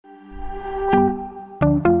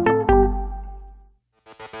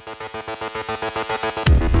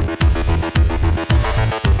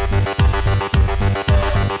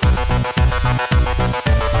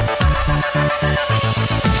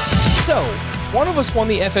One of us won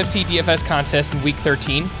the FFT DFS contest in week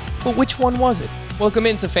 13, but which one was it? Welcome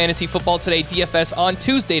into Fantasy Football Today DFS on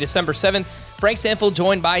Tuesday, December 7th. Frank Stanfield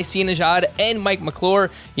joined by Sia Najad and Mike McClure.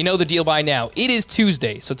 You know the deal by now. It is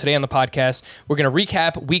Tuesday, so today on the podcast, we're going to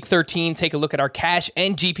recap Week 13, take a look at our cash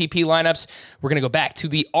and GPP lineups. We're going to go back to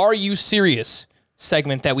the Are You Serious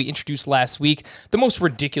segment that we introduced last week, the most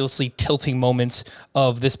ridiculously tilting moments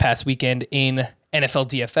of this past weekend in NFL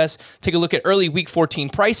DFS. Take a look at early Week 14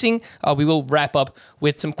 pricing. We will wrap up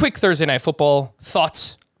with some quick Thursday Night Football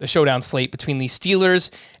thoughts, the showdown slate between the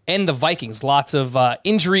Steelers and the Vikings. Lots of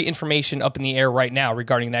injury information up in the air right now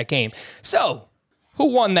regarding that game. So, who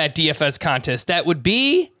won that DFS contest? That would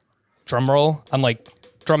be, drumroll, I'm like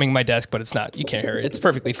drumming my desk, but it's not. You can't hear it. It's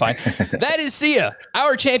perfectly fine. That is Sia,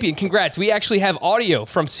 our champion. Congrats. We actually have audio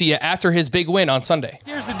from Sia after his big win on Sunday.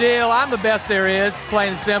 Here's the deal. I'm the best there is,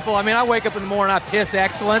 plain and simple. I mean, I wake up in the morning, I piss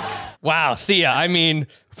excellence. Wow, Sia, I mean,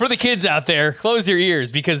 for the kids out there, close your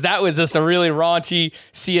ears because that was just a really raunchy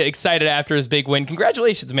Sia excited after his big win.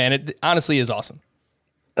 Congratulations, man. It honestly is awesome.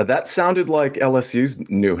 That sounded like LSU's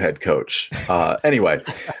new head coach. Anyway,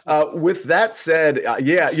 with that said,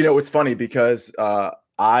 it's funny because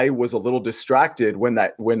I was a little distracted when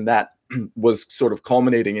that was sort of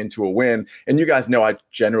culminating into a win. And you guys know I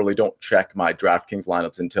generally don't check my DraftKings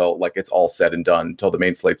lineups until like it's all said and done, until the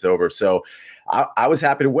main slate's over. So I was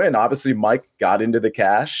happy to win. Obviously, Mike got into the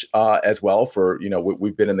cash as well for,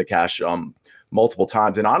 we've been in the cash multiple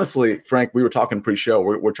times. And honestly, Frank, we were talking pre-show.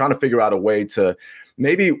 We're trying to figure out a way to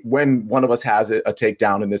maybe when one of us has a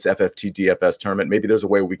takedown in this FFT DFS tournament, maybe there's a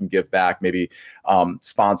way we can give back, maybe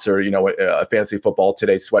sponsor, a Fantasy Football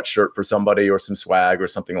Today sweatshirt for somebody or some swag or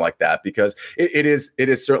something like that, because it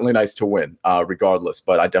is certainly nice to win regardless.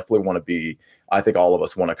 But I definitely want to be, I think all of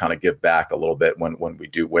us want to kind of give back a little bit when we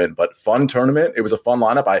do win. But fun tournament. It was a fun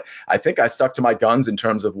lineup. I think I stuck to my guns in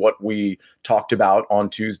terms of what we talked about on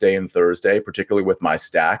Tuesday and Thursday, particularly with my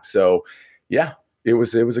stack. So yeah, it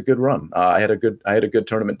was a good run. I had a good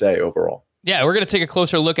tournament day overall. Yeah, we're going to take a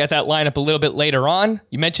closer look at that lineup a little bit later on.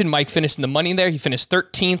 You mentioned Mike finishing the money there. He finished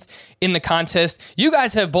 13th in the contest. You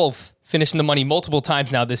guys have both finished in the money multiple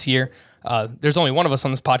times now this year. There's only one of us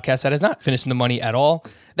on this podcast that has not finished in the money at all.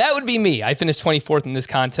 That would be me. I finished 24th in this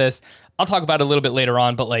contest. I'll talk about it a little bit later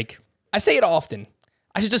on, but I say it often.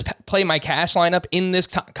 I should just play my cash lineup in this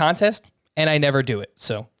contest, and I never do it.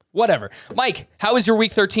 So whatever. Mike, how was your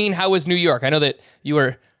week 13? How was New York? I know that you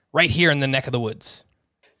were right here in the neck of the woods.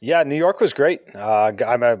 Yeah, New York was great.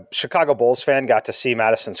 I'm a Chicago Bulls fan. Got to see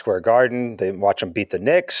Madison Square Garden. They watch them beat the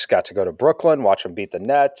Knicks. Got to go to Brooklyn, watch them beat the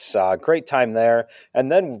Nets. Great time there.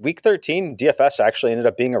 And then week 13, DFS actually ended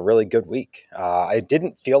up being a really good week. I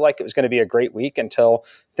didn't feel like it was going to be a great week until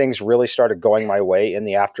things really started going my way in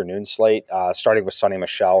the afternoon slate, starting with Sonny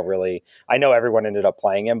Michel. Really, I know everyone ended up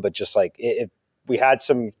playing him, but just we had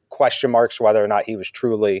some question marks whether or not he was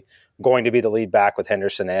truly going to be the lead back with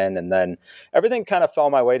Henderson in. And then everything kind of fell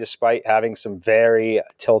my way despite having some very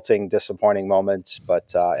tilting, disappointing moments,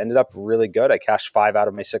 but ended up really good. I cashed 4 out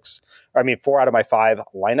of my 5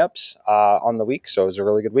 lineups on the week. So it was a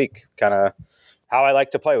really good week. Kind of how I like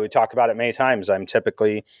to play. We talk about it many times. I'm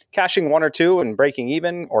typically cashing 1 or 2 and breaking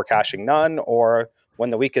even, or cashing none, or when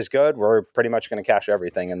the week is good, we're pretty much going to cash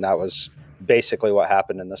everything. And that was basically what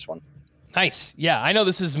happened in this one. Nice. Yeah, I know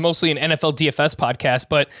this is mostly an NFL DFS podcast,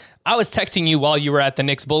 but I was texting you while you were at the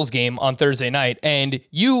Knicks-Bulls game on Thursday night, and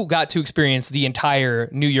you got to experience the entire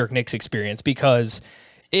New York Knicks experience because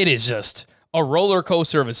it is just a roller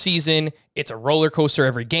coaster of a season. It's a roller coaster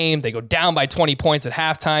every game. They go down by 20 points at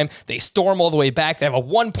halftime. They storm all the way back. They have a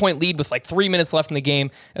 1-point lead with 3 minutes left in the game,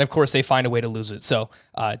 and of course, they find a way to lose it. So,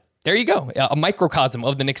 there you go. A microcosm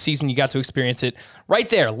of the next season. You got to experience it right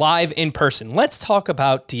there, live in person. Let's talk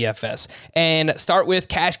about DFS and start with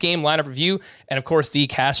cash game lineup review. And of course, the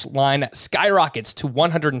cash line skyrockets to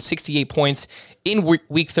 168 points in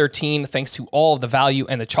week 13, thanks to all of the value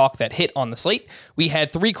and the chalk that hit on the slate. We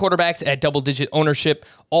had 3 quarterbacks at double-digit ownership.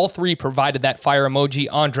 All 3 provided that fire emoji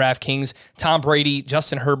on DraftKings: Tom Brady,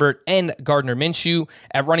 Justin Herbert, and Gardner Minshew.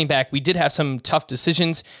 At running back, we did have some tough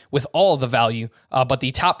decisions with all of the value, but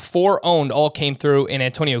the top 4 owned all came through in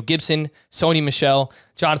Antonio Gibson, Sonny Michel,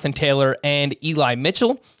 Jonathan Taylor, and Eli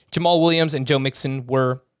Mitchell. Jamal Williams and Joe Mixon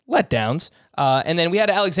were letdowns. And then we had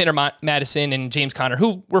Alexander Madison and James Conner,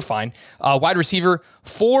 who were fine. Wide receiver,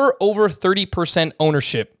 4 over 30%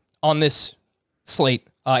 ownership on this slate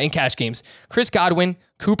in cash games. Chris Godwin,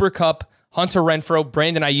 Cooper Kupp, Hunter Renfrow,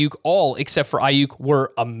 Brandon Ayuk, all except for Ayuk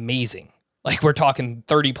were amazing. We're talking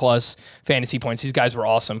 30-plus fantasy points. These guys were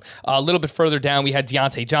awesome. A little bit further down, we had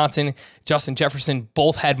Deontay Johnson, Justin Jefferson.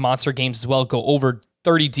 Both had monster games as well, go over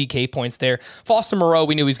 30 DK points there. Foster Moreau,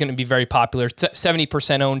 we knew he was going to be very popular.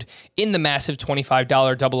 70% owned in the massive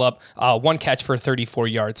 $25 double up. One catch for 34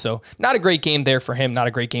 yards. So not a great game there for him. Not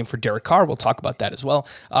a great game for Derek Carr. We'll talk about that as well.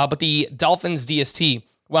 But the Dolphins DST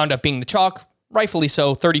wound up being the chalk. Rightfully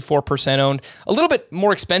so, 34% owned. A little bit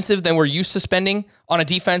more expensive than we're used to spending on a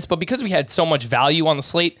defense, but because we had so much value on the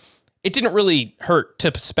slate, it didn't really hurt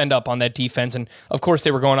to spend up on that defense. And of course,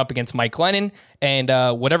 they were going up against Mike Glennon, and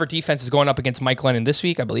whatever defense is going up against Mike Glennon this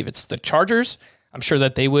week, I believe it's the Chargers. I'm sure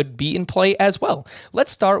that they would be in play as well.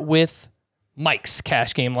 Let's start with Mike's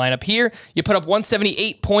cash game lineup here. You put up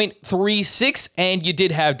 178.36, and you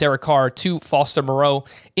did have Derek Carr to Foster Moreau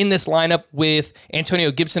in this lineup with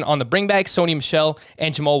Antonio Gibson on the bringback. Sony Michel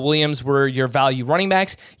and Jamal Williams were your value running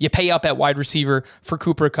backs. You pay up at wide receiver for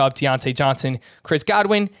Cooper Kupp, Deontay Johnson, Chris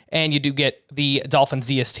Godwin, and you do get the Dolphins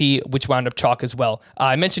DST, which wound up chalk as well.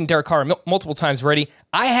 I mentioned Derek Carr multiple times already.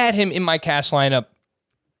 I had him in my cash lineup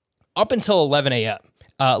up until 11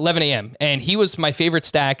 a.m., and he was my favorite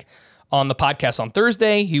stack on the podcast on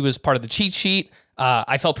Thursday. He was part of the cheat sheet.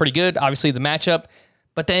 I felt pretty good, obviously, the matchup.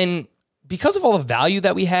 But then, because of all the value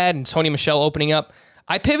that we had and Sony Michel opening up,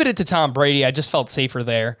 I pivoted to Tom Brady. I just felt safer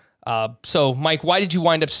there. So, Mike, why did you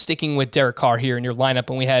wind up sticking with Derek Carr here in your lineup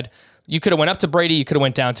when you could have went up to Brady, you could have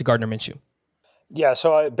went down to Gardner Minshew? Yeah,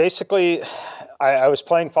 so I was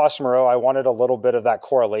playing Foster Moreau. I wanted a little bit of that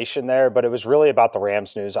correlation there, but it was really about the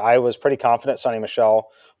Rams news. I was pretty confident Sony Michel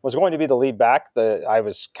was going to be the lead back. I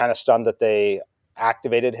was kind of stunned that they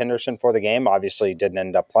activated Henderson for the game. Obviously, didn't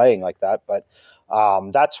end up playing like that, but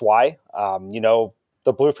that's why.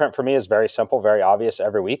 The blueprint for me is very simple, very obvious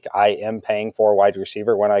every week. I am paying for a wide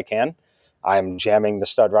receiver when I can. I'm jamming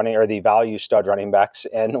the value stud running backs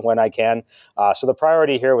in when I can. So the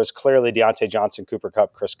priority here was clearly Deontay Johnson, Cooper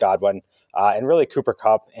Kupp, Chris Godwin, and really Cooper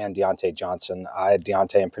Kupp and Deontay Johnson. I had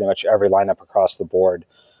Deontay in pretty much every lineup across the board.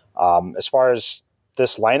 As far as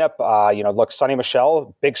this lineup, look, Sony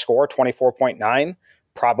Michel, big score, 24.9,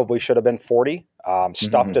 probably should have been 40.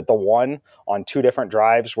 Stuffed at the 1 on 2 different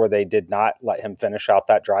drives where they did not let him finish out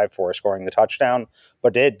that drive for scoring the touchdown,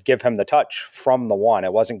 but did give him the touch from the 1.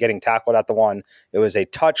 It wasn't getting tackled at the 1. It was a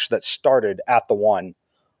touch that started at the 1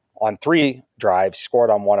 on 3 drives, scored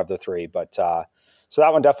on 1 of the 3. But so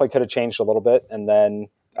that one definitely could have changed a little bit. And then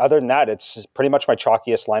other than that, it's pretty much my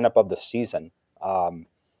chalkiest lineup of the season.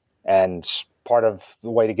 And part of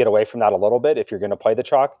the way to get away from that a little bit, if you're going to play the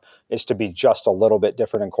chalk, is to be just a little bit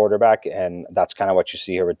different in quarterback. And that's kind of what you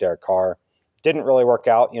see here with Derek Carr. Didn't really work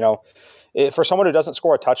out. For someone who doesn't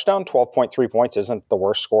score a touchdown, 12.3 points isn't the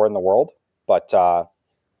worst score in the world. But,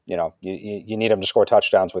 you need him to score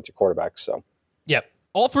touchdowns with your quarterback. So, yep.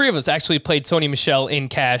 All three of us actually played Sony Michel in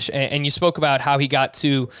cash, and you spoke about how he got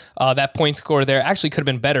to that point score there. Actually could have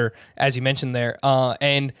been better, as you mentioned there.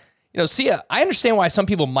 Sia, I understand why some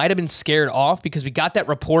people might have been scared off because we got that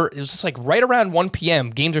report. It was just like right around 1 p.m.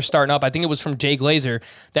 Games are starting up. I think it was from Jay Glazer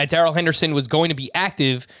that Darrell Henderson was going to be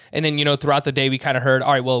active. And then, throughout the day, we kind of heard,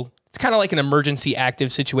 all right, well, it's kind of like an emergency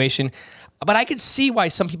active situation. But I could see why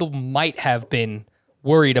some people might have been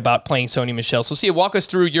worried about playing Sony Michel. So, Sia, walk us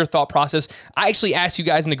through your thought process. I actually asked you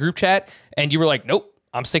guys in the group chat, and you were like, nope,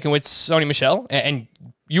 I'm sticking with Sony Michel. And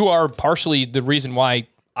you are partially the reason why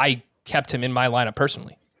I kept him in my lineup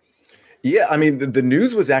personally. Yeah, I mean, the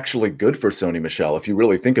news was actually good for Sony Michel, if you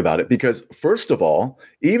really think about it, because first of all,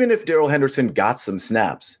 even if Darrell Henderson got some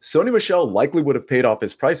snaps, Sony Michel likely would have paid off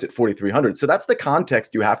his price at 4,300. So that's the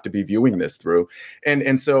context you have to be viewing this through.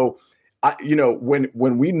 And so, when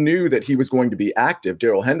we knew that he was going to be active,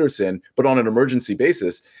 Darrell Henderson, but on an emergency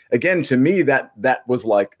basis, again, to me, that was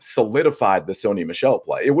like solidified the Sony Michel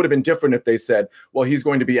play. It would have been different if they said, well, he's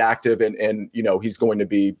going to be active and he's going to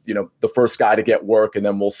be, the first guy to get work, and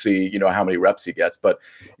then we'll see, how many reps he gets. But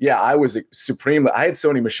yeah, I had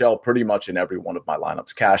Sony Michel pretty much in every one of my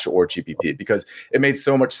lineups, cash or GPP, because it made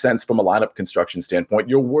so much sense from a lineup construction standpoint.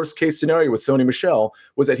 Your worst case scenario with Sony Michel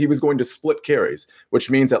was that he was going to split carries,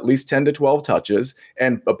 which means at least 10 to 12 touches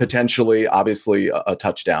and potentially, obviously, a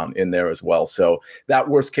touchdown in there as well. So that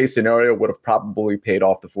worst case scenario would have probably paid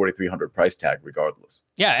off the 4,300 price tag regardless.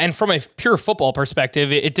 Yeah, and from a pure football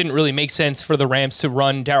perspective, it didn't really make sense for the Rams to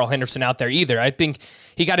run Darrell Henderson out there either. I think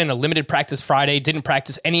he got in a limited practice Friday, didn't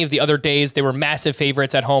practice any of the other days. They were massive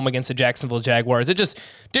favorites at home against the Jacksonville Jaguars. It just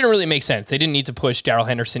didn't really make sense. They didn't need to push Darrell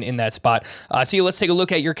Henderson in that spot. So let's take a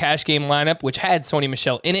look at your cash game lineup, which had Sony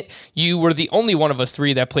Michel in it. You were the only one of us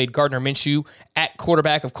three that played Gardner Minshew at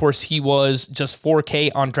quarterback. Of course, he was just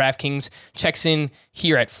 4K on DraftKings. Checks in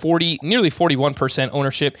here at nearly 41%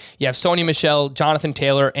 ownership. You have Sony Michel, Jonathan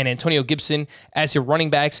Taylor, and Antonio Gibson as your running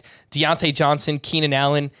backs. Deontay Johnson, Keenan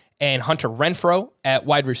Allen, and Hunter Renfrow at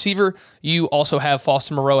wide receiver. You also have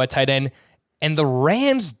Foster Moreau at tight end, and the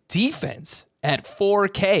Rams defense at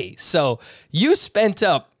 4K. So you spent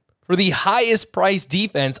up for the highest price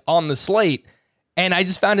defense on the slate. And I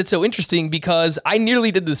just found it so interesting because I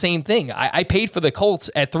nearly did the same thing. I paid for the Colts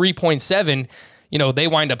at 3.7. You know, they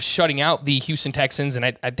wind up shutting out the Houston Texans, and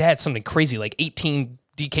I had something crazy, like 18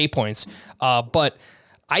 DK points. But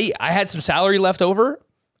I had some salary left over.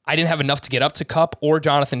 I didn't have enough to get up to Kupp or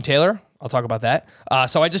Jonathan Taylor. I'll talk about that.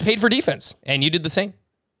 So I just paid for defense, and you did the same.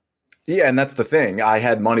 Yeah, and that's the thing. I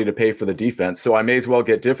had money to pay for the defense, so I may as well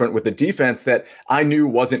get different with the defense that I knew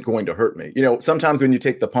wasn't going to hurt me. You know, sometimes when you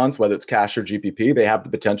take the punts, whether it's cash or GPP, they have the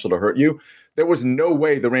potential to hurt you. There was no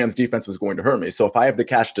way the Rams defense was going to hurt me. So if I have the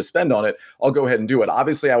cash to spend on it, I'll go ahead and do it.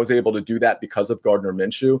 Obviously, I was able to do that because of Gardner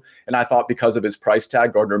Minshew, and I thought because of his price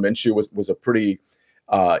tag, Gardner Minshew was a pretty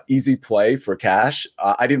easy play for cash.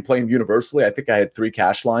 I didn't play him universally. I think I had 3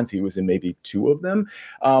 cash lines. He was in maybe 2 of them.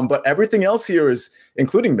 But everything else here is,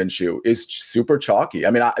 including Minshew, is super chalky.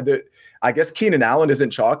 I mean, I guess Keenan Allen isn't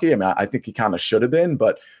chalky. I mean, I think he kind of should have been,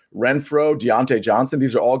 but Renfrow, Deontay Johnson,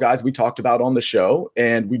 these are all guys we talked about on the show,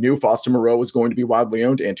 and we knew Foster Moreau was going to be widely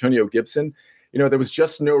owned. Antonio Gibson, you know, there was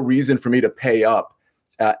just no reason for me to pay up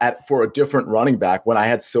for a different running back when I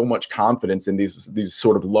had so much confidence in these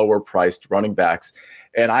sort of lower priced running backs.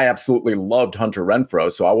 And I absolutely loved Hunter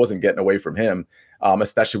Renfrow, so I wasn't getting away from him,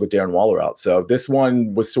 especially with Darren Waller out. So this is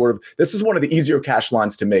one of the easier cash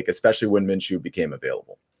lines to make, especially when Minshew became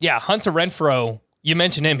available. Yeah, Hunter Renfrow, you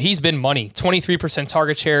mentioned him. He's been money. 23%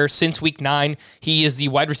 target share since week 9. He is the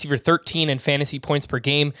wide receiver 13 in fantasy points per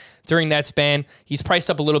game during that span. He's priced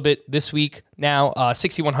up a little bit this week now,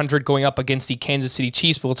 6,100 going up against the Kansas City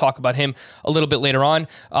Chiefs. But we'll talk about him a little bit later on.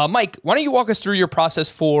 Mike, why don't you walk us through your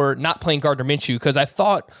process for not playing Gardner Minshew? Because I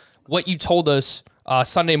thought what you told us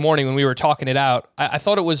Sunday morning when we were talking it out, I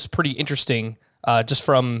thought it was pretty interesting just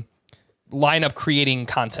from lineup creating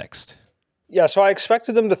context. Yeah, so I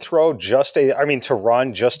expected them to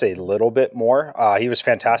run just a little bit more. He was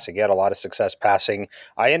fantastic. He had a lot of success passing.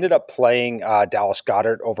 I ended up playing Dallas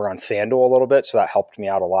Goedert over on FanDuel a little bit, so that helped me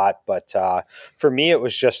out a lot. But for me, it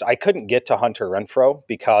was just I couldn't get to Hunter Renfrow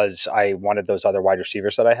because I wanted those other wide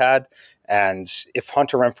receivers that I had. And if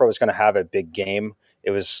Hunter Renfrow was going to have a big game,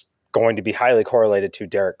 it was going to be highly correlated to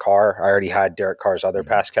Derek Carr. I already had Derek Carr's other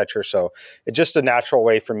pass catcher, so it's just a natural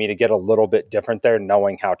way for me to get a little bit different there,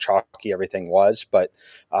 knowing how chalky everything was. But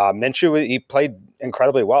Minshew, he played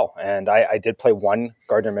incredibly well, and I did play one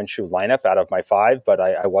Gardner Minshew lineup out of my 5, but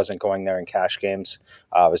I wasn't going there in cash games.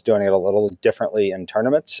 I was doing it a little differently in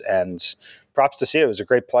tournaments, and props to see it. It was a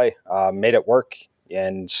great play. Made it work,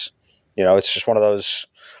 and you know, it's just one of those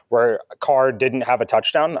where Carr didn't have a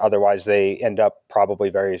touchdown. Otherwise, they end up probably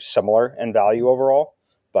very similar in value overall.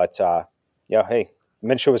 But, hey,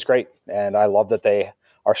 Minshew was great. And I love that they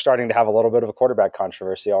are starting to have a little bit of a quarterback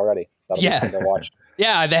controversy already. That'll be fun to watch.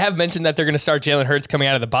 Yeah, they have mentioned that they're going to start Jalen Hurts coming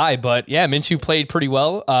out of the bye. But, yeah, Minshew played pretty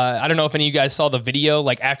well. I don't know if any of you guys saw the video,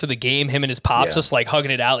 like, after the game, him and his pops just, like,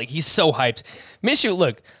 hugging it out. Like, he's so hyped. Minshew,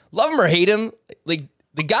 look, love him or hate him, like,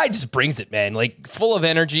 the guy just brings it, man. Like, full of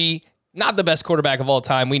energy. Not the best quarterback of all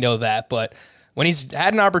time, we know that, but when he's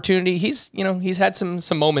had an opportunity, he's had some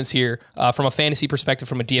moments here from a fantasy perspective,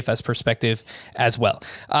 from a DFS perspective as well.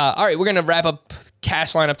 All right, we're gonna wrap up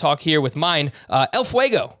cash lineup talk here with mine. El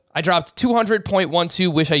Fuego, I dropped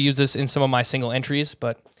 200.12. Wish I used this in some of my single entries,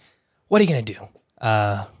 but what are you gonna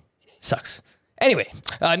do? Sucks. Anyway,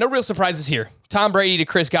 no real surprises here. Tom Brady to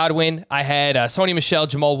Chris Godwin. I had Sony Michel,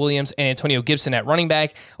 Jamal Williams, and Antonio Gibson at running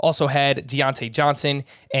back. Also had Deontay Johnson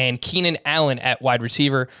and Keenan Allen at wide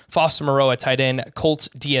receiver. Foster Moreau at tight end. Colts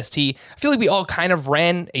DST. I feel like we all kind of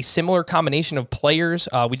ran a similar combination of players.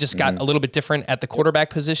 We just got a little bit different at the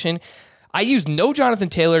quarterback position. I used no Jonathan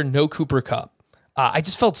Taylor, no Cooper Kupp. I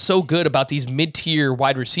just felt so good about these mid-tier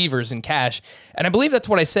wide receivers in cash. And I believe that's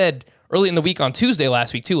what I said early in the week on Tuesday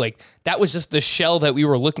last week too. Like, that was just the shell that we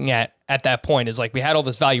were looking at that point, is like we had all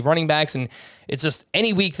this value running backs, and it's just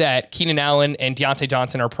any week that Keenan Allen and Deontay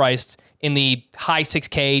Johnson are priced in the high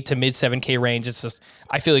 6K to mid 7K range, it's just,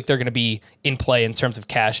 I feel like they're going to be in play in terms of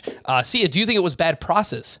cash. Sia, do you think it was bad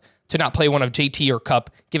process to not play one of JT or Kupp,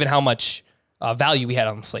 given how much value we had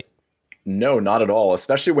on the slate? No, not at all,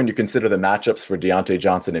 especially when you consider the matchups for Deontay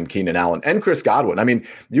Johnson and Keenan Allen and Chris Godwin. I mean,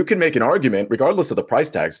 you can make an argument, regardless of the price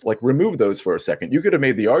tags, like remove those for a second. You could have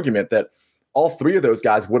made the argument that all 3 of those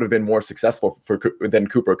guys would have been more successful than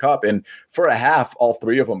Cooper Kupp. And for a half, all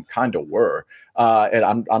 3 of them kind of were.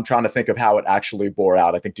 And I'm trying to think of how it actually bore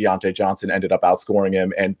out. I think Deontay Johnson ended up outscoring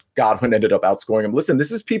him, and Godwin ended up outscoring him. Listen,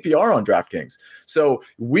 this is PPR on DraftKings, so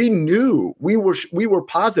we knew we were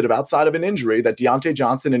positive outside of an injury that Deontay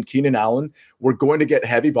Johnson and Keenan Allen were going to get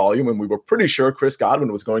heavy volume, and we were pretty sure Chris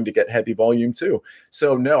Godwin was going to get heavy volume too.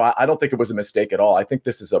 So no, I don't think it was a mistake at all. I think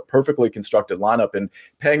this is a perfectly constructed lineup, and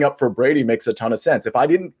paying up for Brady makes a ton of sense. If I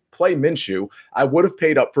didn't play Minshew, I would have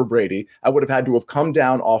paid up for Brady. I would have had to have come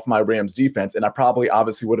down off my Rams defense, and I probably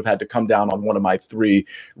obviously would have had to come down on one of my 3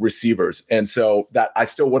 receivers. And so that I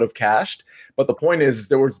still would have cashed. But the point is,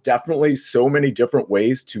 there was definitely so many different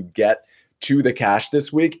ways to get to the cash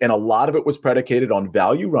this week, and a lot of it was predicated on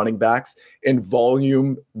value running backs and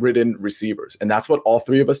volume-ridden receivers. And that's what all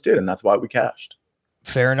 3 of us did, and that's why we cashed.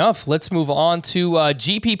 Fair enough. Let's move on to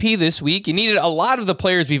GPP this week. You needed a lot of the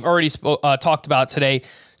players we've already talked about today.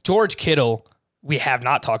 George Kittle, we have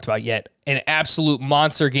not talked about yet. An absolute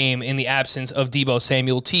monster game in the absence of Deebo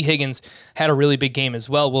Samuel. T. Higgins had a really big game as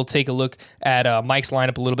well. We'll take a look at Mike's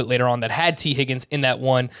lineup a little bit later on that had T. Higgins in that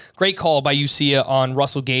one. Great call by Ucia on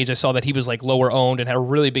Russell Gage. I saw that he was like lower owned and had a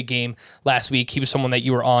really big game last week. He was someone that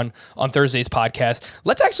you were on Thursday's podcast.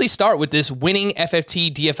 Let's actually start with this winning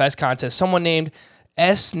FFT DFS contest. Someone named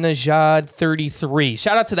S. Najad 33.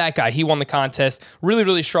 Shout out to that guy. He won the contest. Really,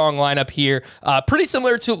 really strong lineup here. Pretty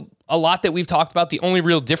similar to a lot that we've talked about. The only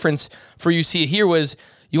real difference for you see here was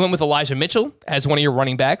you went with Elijah Mitchell as one of your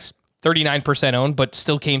running backs, 39% owned, but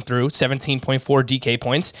still came through 17.4 DK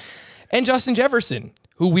points. And Justin Jefferson,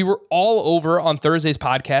 who we were all over on Thursday's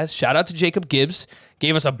podcast. Shout out to Jacob Gibbs.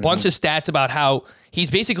 Gave us a bunch of stats about how he's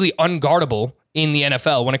basically unguardable in the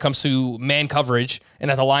NFL when it comes to man coverage, and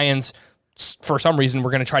that the Lions, for some reason,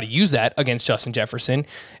 we're going to try to use that against Justin Jefferson.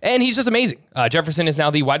 And he's just amazing. Jefferson is now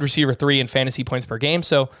the wide receiver 3 in fantasy points per game.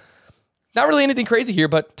 So not really anything crazy here,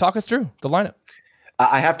 but talk us through the lineup.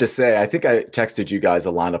 I have to say, I think I texted you guys a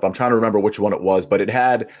lineup. I'm trying to remember which one it was, but it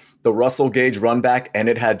had the Russell Gage run back and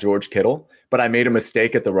it had George Kittle. But I made a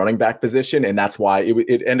mistake at the running back position, and that's why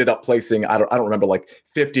it ended up placing, I don't remember, like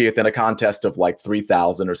 50th in a contest of like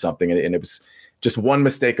 3,000 or something. And it was just one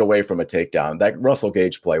mistake away from a takedown. That Russell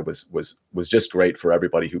Gage play was just great for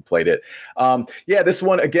everybody who played it. This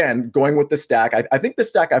one, again, going with the stack. I think the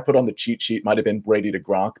stack I put on the cheat sheet might have been Brady to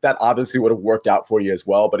Gronk. That obviously would have worked out for you as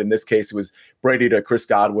well. But in this case, it was Brady to Chris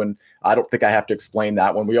Godwin. I don't think I have to explain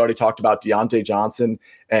that one. We already talked about Deontay Johnson,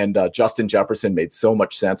 and Justin Jefferson made so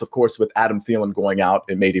much sense. Of course, with Adam Thielen going out,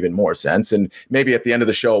 it made even more sense. And maybe at the end of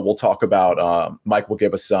the show, we'll talk about, Mike will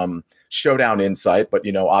give us some Showdown insight, but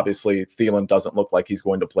obviously Thielen doesn't look like he's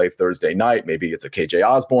going to play Thursday night. Maybe it's a KJ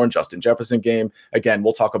Osborne, Justin Jefferson game. Again,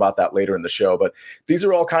 we'll talk about that later in the show, but these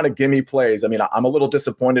are all kind of gimme plays. I mean, I'm a little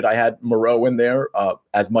disappointed I had Moreau in there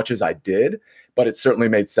as much as I did, but it certainly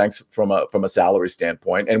made sense from a salary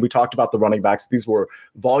standpoint. And we talked about the running backs. These were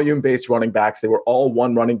volume-based running backs. They were all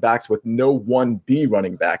 1 running backs with no 1B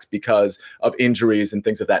running backs because of injuries and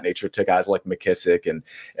things of that nature to guys like McKissick.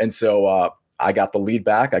 And so I got the lead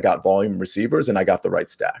back, I got volume receivers, and I got the right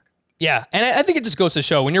stack. Yeah, and I think it just goes to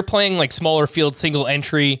show when you're playing like smaller field single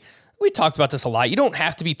entry, we talked about this a lot. You don't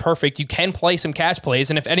have to be perfect. You can play some cash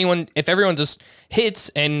plays, and if everyone just hits,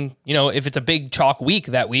 and if it's a big chalk week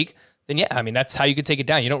that week, then yeah, I mean that's how you could take it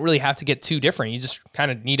down. You don't really have to get too different. You just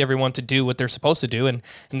kind of need everyone to do what they're supposed to do, and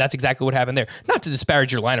that's exactly what happened there. Not to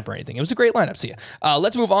disparage your lineup or anything. It was a great lineup. So yeah,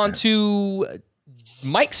 let's move on to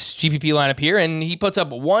Mike's GPP lineup here, and he puts up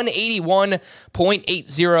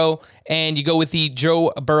 181.80, and you go with the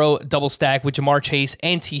Joe Burrow double stack with Jamar Chase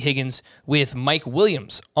and T. Higgins with Mike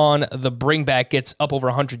Williams on the bring back, gets up over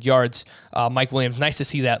 100 yards. Mike Williams, nice to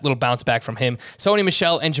see that little bounce back from him. Sony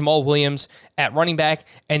Michel and Jamal Williams at running back,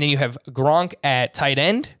 and then you have Gronk at tight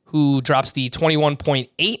end, who drops the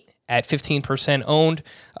 21.8 at 15% owned,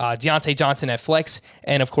 Deontay Johnson at flex,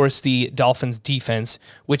 and of course the Dolphins defense,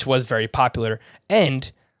 which was very popular. And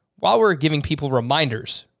while we're giving people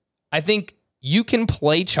reminders, I think you can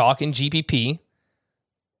play chalk in GPP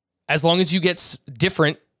as long as you get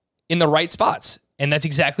different in the right spots. And that's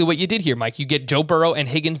exactly what you did here, Mike. You get Joe Burrow and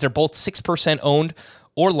Higgins. They're both 6% owned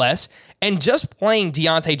or less. And just playing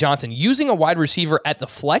Deontay Johnson, using a wide receiver at the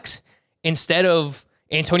flex instead of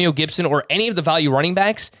Antonio Gibson or any of the value running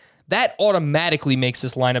backs, that automatically makes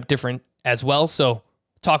this lineup different as well. So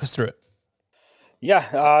talk us through it.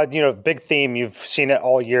 Yeah, big theme. You've seen it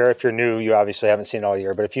all year. If you're new, you obviously haven't seen it all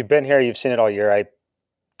year. But if you've been here, you've seen it all year. I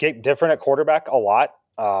get different at quarterback a lot.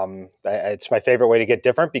 It's my favorite way to get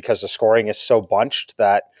different because the scoring is so bunched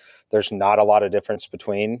that there's not a lot of difference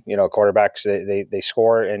between, quarterbacks. They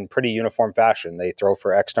score in pretty uniform fashion. They throw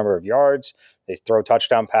for X number of yards. They throw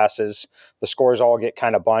touchdown passes, the scores all get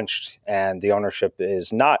kind of bunched, and the ownership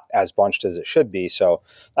is not as bunched as it should be. So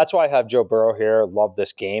that's why I have Joe Burrow here. Love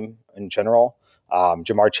this game in general.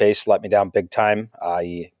 Jamar Chase let me down big time.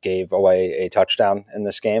 He gave away a touchdown in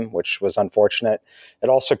this game, which was unfortunate. It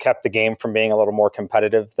also kept the game from being a little more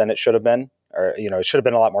competitive than it should have been, or it should have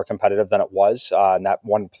been a lot more competitive than it was. And that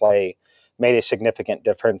one play made a significant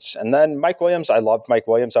difference. And then Mike Williams, I loved Mike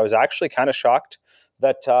Williams. I was actually kind of shocked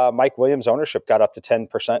that Mike Williams' ownership got up to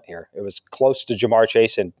 10% here. It was close to Jamar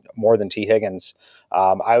Chase and more than T. Higgins.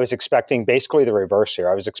 I was expecting basically the reverse here.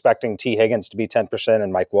 I was expecting T. Higgins to be 10%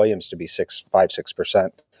 and Mike Williams to be 6%.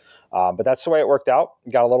 But that's the way it worked out.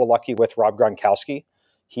 Got a little lucky with Rob Gronkowski.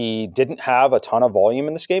 He didn't have a ton of volume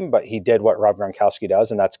in this game, but he did what Rob Gronkowski does,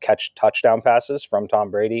 and that's catch touchdown passes from Tom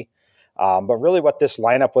Brady. But really what this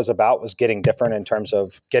lineup was about was getting different in terms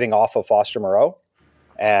of getting off of Foster Moreau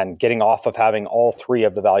and getting off of having all three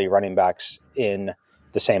of the value running backs in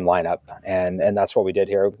the same lineup. And that's what we did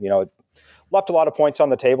here. It left a lot of points on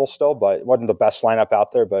the table still, but it wasn't the best lineup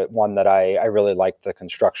out there, but one that I really liked the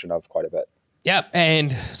construction of quite a bit. Yeah,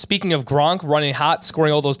 and speaking of Gronk running hot,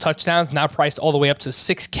 scoring all those touchdowns, now priced all the way up to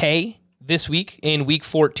 $6K this week in week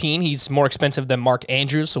 14. He's more expensive than Mark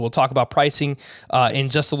Andrews, so we'll talk about pricing in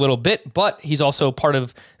just a little bit, but he's also part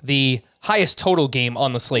of the highest total game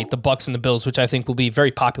on the slate, the Bucs and the Bills, which I think will be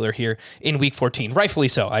very popular here in week 14. Rightfully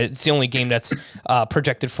so. It's the only game that's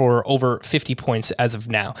projected for over 50 points as of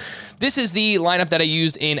now. This is the lineup that I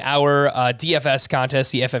used in our DFS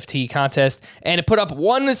contest, the FFT contest, and it put up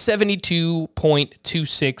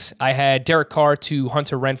 172.26. I had Derek Carr to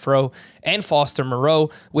Hunter Renfrow and Foster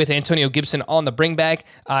Moreau with Antonio Gibson on the bringback.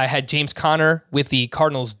 I had James Conner with the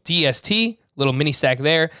Cardinals DST. Little mini stack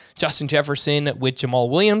there. Justin Jefferson with Jamal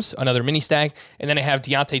Williams, another mini stack. And then I have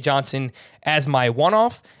Deontay Johnson as my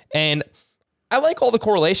one-off. And I like all the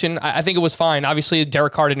correlation. I think it was fine. Obviously,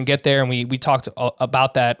 Derek Carr didn't get there, and we talked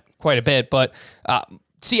about that quite a bit. But I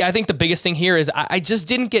think the biggest thing here is I just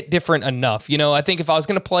didn't get different enough. I think if I was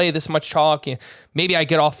going to play this much chalk, maybe I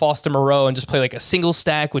get off Foster Moreau and just play like a single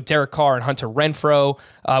stack with Derek Carr and Hunter Renfrow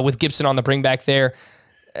with Gibson on the bringback there.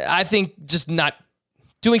 I think just not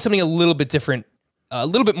doing something a little bit different, a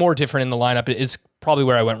little bit more different in the lineup is probably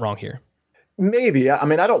where I went wrong here. Maybe. I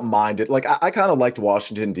mean, I don't mind it. Like, I kind of liked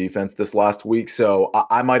Washington defense this last week, so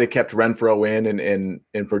I might have kept Renfrow in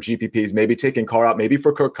and for GPPs, maybe taking Carr out, maybe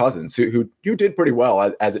for Kirk Cousins, who did pretty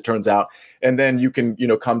well as it turns out. And then you can,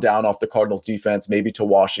 come down off the Cardinals defense, maybe to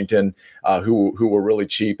Washington, who were really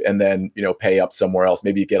cheap, and then, pay up somewhere else.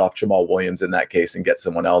 Maybe you get off Jamal Williams in that case and get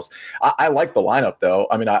someone else. I like the lineup, though.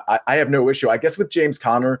 I mean, I have no issue. I guess with James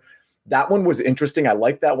Conner, that one was interesting. I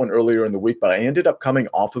liked that one earlier in the week, but I ended up coming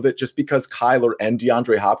off of it just because Kyler and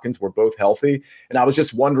DeAndre Hopkins were both healthy. And I was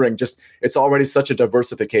just wondering, it's already such a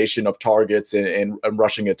diversification of targets and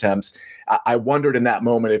rushing attempts. I wondered in that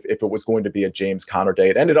moment if it was going to be a James Conner day.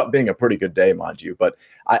 It ended up being a pretty good day, mind you, but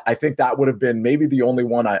I think that would have been maybe the only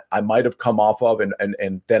one I might have come off of.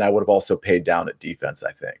 And then I would have also paid down at defense,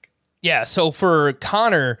 I think. Yeah. So for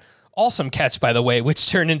Conner, awesome catch, by the way, which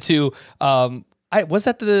turned into, was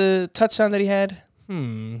that the touchdown that he had?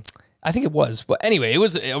 I think it was. But anyway, it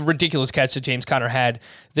was a ridiculous catch that James Conner had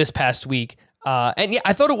this past week. And yeah,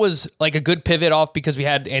 I thought it was like a good pivot off because we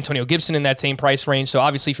had Antonio Gibson in that same price range. So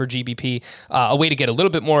obviously for GBP, a way to get a little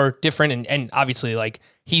bit more different. And obviously like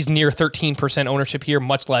he's near 13% ownership here,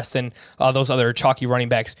 much less than those other chalky running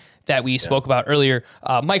backs that we spoke about earlier.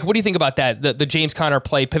 Mike, what do you think about that? The James Conner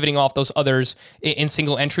play pivoting off those others in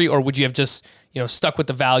single entry, or would you have just, stuck with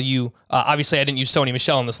the value? Obviously I didn't use Sony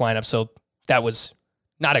Michel in this lineup, so that was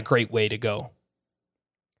not a great way to go.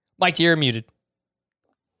 Mike, you're muted.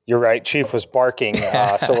 You're right. Chief was barking,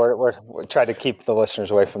 so we're trying to keep the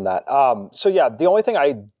listeners away from that. So yeah, the only thing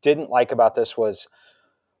I didn't like about this was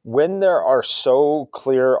when there are so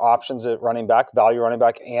clear options at running back, value running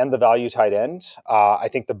back, and the value tight end. I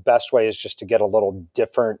think the best way is just to get a little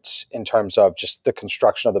different in terms of just the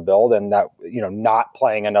construction of the build, and that not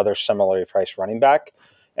playing another similarly priced running back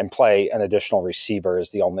and play an additional receiver is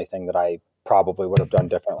the only thing that I probably would have done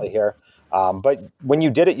differently here. But when you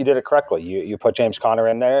did it correctly. You put James Conner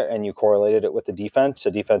in there and you correlated it with the defense,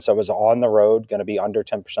 a defense that was on the road, going to be under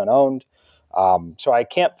 10% owned. So I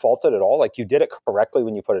can't fault it at all. Like, you did it correctly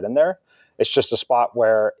when you put it in there. It's just a spot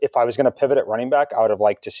where if I was going to pivot at running back, I would have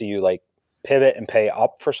liked to see you like pivot and pay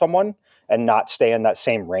up for someone and not stay in that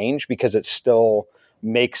same range, because it still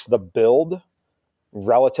makes the build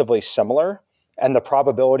relatively similar. And the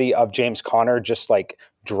probability of James Conner just like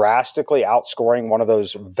drastically outscoring one of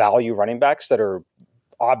those value running backs that are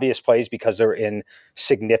obvious plays because they're in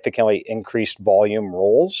significantly increased volume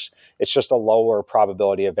roles. It's just a lower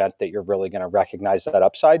probability event that you're really going to recognize that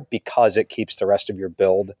upside because it keeps the rest of your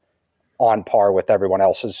build on par with everyone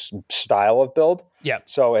else's style of build. Yeah.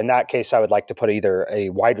 So in that case, I would like to put either a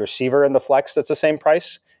wide receiver in the flex that's the same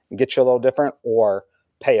price and get you a little different, or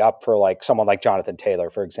pay up for like someone like Jonathan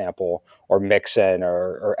Taylor, for example, or Mixon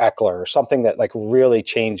or Eckler, or something that like really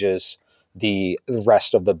changes the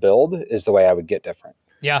rest of the build is the way I would get different.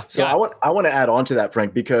 Yeah. So I want to add on to that,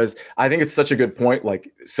 Frank, because I think it's such a good point.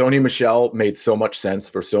 Like Sony Michel made so much sense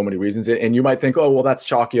for so many reasons. And you might think, oh, well, that's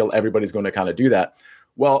chalky. Everybody's going to kind of do that.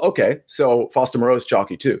 Well, okay, so Foster Moreau is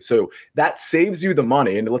chalky too. So that saves you the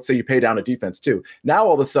money. And let's say you pay down a defense too. Now,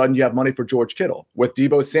 all of a sudden, you have money for George Kittle with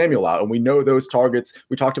Deebo Samuel out. And we know those targets.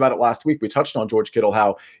 We talked about it last week. We touched on George Kittle,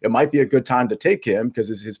 how it might be a good time to take him because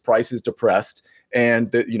his price is depressed and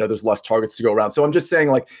there's less targets to go around. So I'm just saying,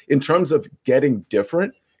 like, in terms of getting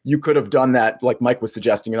different, you could have done that, like Mike was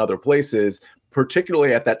suggesting in other places,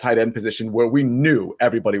 particularly at that tight end position where we knew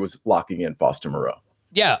everybody was locking in Foster Moreau.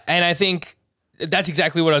 Yeah, and I think that's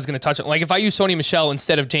exactly what I was going to touch on. Like, if I use Sony Michel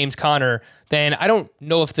instead of James Conner, then I don't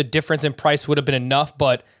know if the difference in price would have been enough,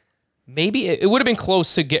 but maybe it would have been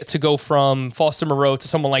close to go from Foster Moreau to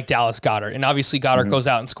someone like Dallas Goedert. And obviously Goddard goes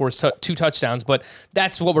out and scores 2 touchdowns, but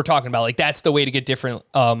that's what we're talking about. Like, that's the way to get different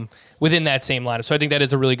within that same lineup. So I think that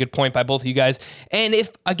is a really good point by both of you guys. And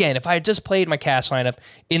if I had just played my cash lineup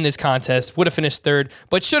in this contest, would have finished third,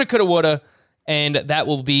 but shoulda, coulda, woulda. And that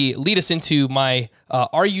will lead us into my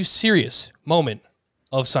Are You Serious moment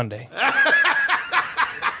of Sunday.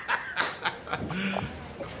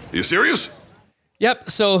 You serious?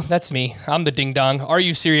 Yep, so that's me. I'm the ding dong. Are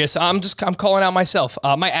you serious? I'm calling out myself.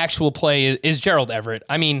 My actual play is Gerald Everett.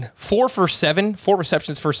 I mean, 4 for 7, 4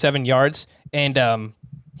 receptions for 7 yards, and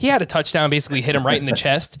he had a touchdown, basically hit him right in the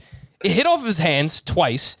chest. It hit off his hands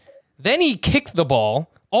twice. Then he kicked the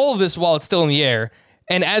ball, all of this while it's still in the air,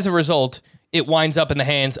 and as a result, it winds up in the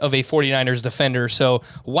hands of a 49ers defender. So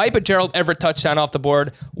wipe a Gerald Everett touchdown off the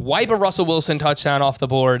board, wipe a Russell Wilson touchdown off the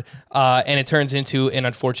board, and it turns into an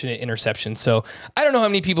unfortunate interception. So I don't know how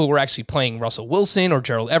many people were actually playing Russell Wilson or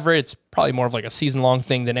Gerald Everett. It's probably more of like a season-long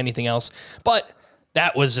thing than anything else. But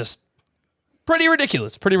that was just pretty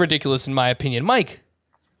ridiculous in my opinion. Mike,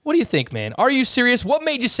 what do you think, man? Are you serious? What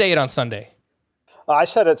made you say it on Sunday? I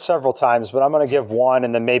said it several times, but I'm going to give one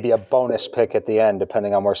and then maybe a bonus pick at the end,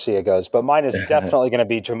 depending on where Sia goes. But mine is definitely going to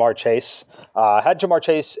be Jamar Chase. I had Jamar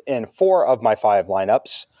Chase in 4 of my 5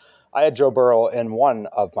 lineups. I had Joe Burrow in 1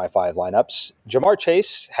 of my 5 lineups. Jamar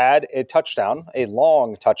Chase had a touchdown, a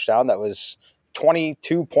long touchdown that was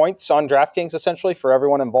 22 points on DraftKings, essentially, for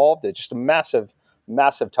everyone involved. It's just a massive,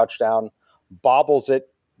 massive touchdown. Bobbles it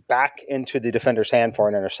back into the defender's hand for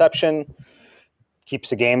an interception.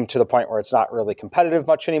 Keeps the game to the point where it's not really competitive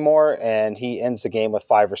much anymore, and he ends the game with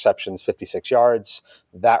 5 receptions, 56 yards.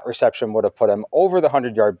 That reception would have put him over the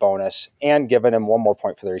 100-yard bonus and given him 1 more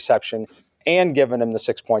point for the reception and given him the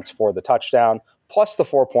 6 points for the touchdown, plus the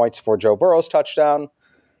 4 points for Joe Burrow's touchdown.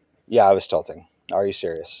 Yeah, I was tilting. Are you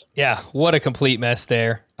serious? Yeah, what a complete mess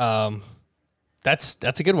there. That's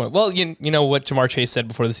a good one. Well, you know what Jamar Chase said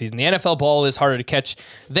before the season. The NFL ball is harder to catch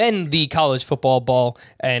than the college football ball,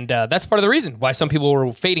 and that's part of the reason why some people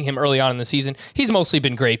were fading him early on in the season. He's mostly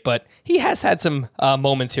been great, but he has had some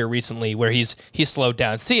moments here recently where he's slowed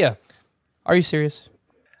down. Sia, are you serious?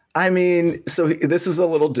 I mean, so this is a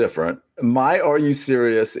little different. My Are You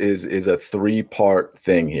Serious is a 3-part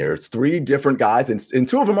thing here. It's 3 different guys, and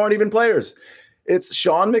 2 of them aren't even players. It's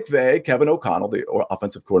Sean McVay, Kevin O'Connell, the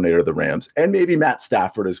offensive coordinator of the Rams, and maybe Matt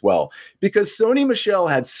Stafford as well. Because Sony Michel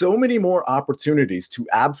had so many more opportunities to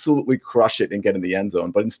absolutely crush it and get in the end zone,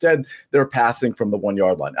 but instead they're passing from the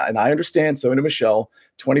 1-yard line. And I understand Sony Michel,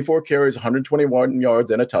 24 carries, 121 yards,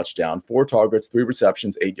 and a touchdown, 4 targets, 3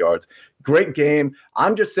 receptions, 8 yards. Great game.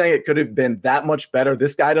 I'm just saying it could have been that much better.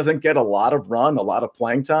 This guy doesn't get a lot of run, a lot of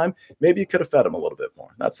playing time. Maybe you could have fed him a little bit more.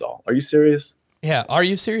 That's all. Are you serious? Yeah, are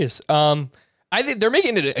you serious? I think they're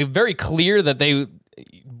making it very clear that they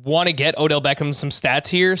want to get Odell Beckham some stats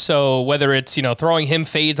here. So whether it's, throwing him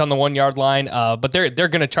fades on the 1-yard line, but they're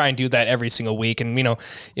going to try and do that every single week. And,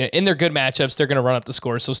 in their good matchups, they're going to run up the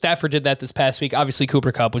score. So Stafford did that this past week. Obviously,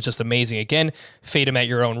 Cooper Kupp was just amazing. Again, fade him at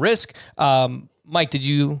your own risk. Mike, did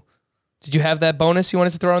you have that bonus you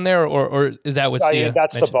wanted to throw in there, or is that what Sia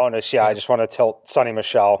that's mentioned? The bonus, yeah. I just want to tilt Sonny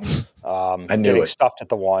Michel. I knew getting it. stuffed at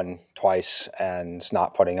the 1 twice and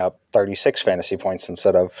not putting up 36 fantasy points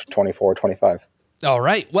instead of 24, 25. All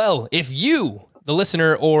right. Well, if you the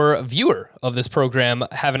listener or viewer of this program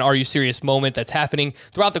have an Are You Serious moment that's happening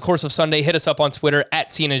throughout the course of Sunday, hit us up on Twitter at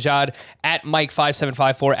Cianajad, at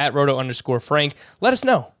Mike5754, at Roto_Frank. Let us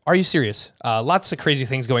know. Are you serious? Lots of crazy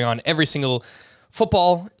things going on every single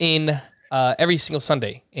football in every single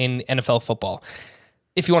Sunday in NFL football.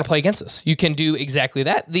 If you want to play against us, you can do exactly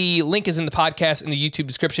that. The link is in the podcast in the YouTube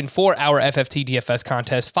description for our FFT DFS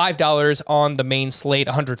contest. $5 on the main slate,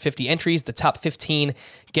 150 entries. The top 15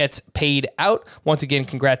 gets paid out. Once again,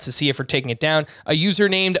 congrats to Sia for taking it down. A user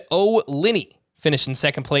named O Linney finished in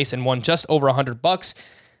second place and won just over $100.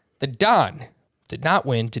 The Don did not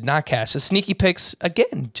win, did not cash. The sneaky picks,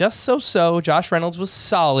 again, just so-so. Josh Reynolds was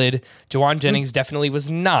solid. Jawan Jennings definitely was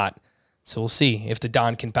not. So we'll see if the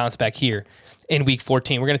Don can bounce back here in Week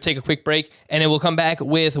 14. We're going to take a quick break, and then we'll come back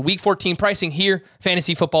with Week 14 pricing here,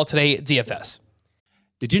 Fantasy Football Today, DFS.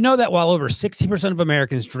 Did you know that while over 60% of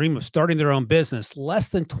Americans dream of starting their own business, less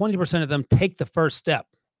than 20% of them take the first step?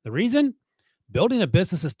 The reason? Building a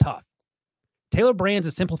business is tough. Taylor Brands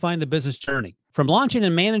is simplifying the business journey. From launching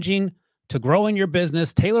and managing to growing your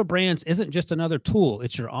business, Taylor Brands isn't just another tool.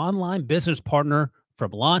 It's your online business partner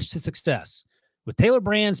from launch to success. With Taylor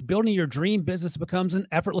Brands, building your dream business becomes an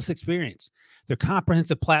effortless experience. Their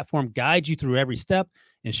comprehensive platform guides you through every step,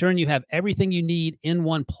 ensuring you have everything you need in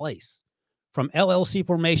one place. From LLC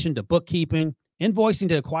formation to bookkeeping, invoicing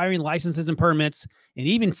to acquiring licenses and permits, and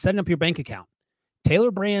even setting up your bank account, Taylor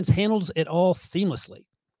Brands handles it all seamlessly.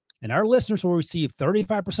 And our listeners will receive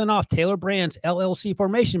 35% off Taylor Brands LLC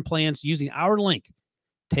formation plans using our link,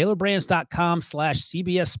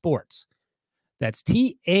 taylorbrands.com/CBS Sports. That's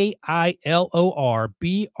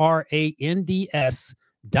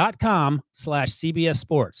TAILORBRANDS.com/CBS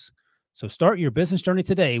Sports. So start your business journey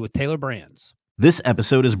today with Taylor Brands. This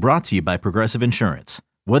episode is brought to you by Progressive Insurance.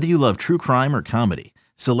 Whether you love true crime or comedy,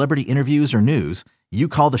 celebrity interviews or news, you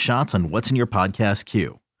call the shots on what's in your podcast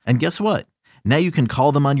queue. And guess what? Now you can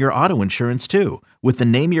call them on your auto insurance too with the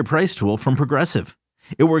Name Your Price tool from Progressive.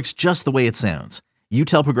 It works just the way it sounds. You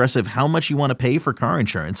tell Progressive how much you want to pay for car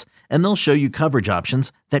insurance, and they'll show you coverage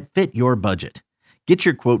options that fit your budget. Get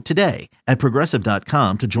your quote today at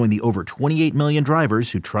Progressive.com to join the over 28 million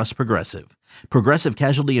drivers who trust Progressive. Progressive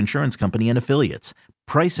Casualty Insurance Company and Affiliates.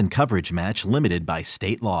 Price and coverage match limited by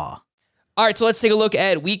state law. All right, so let's take a look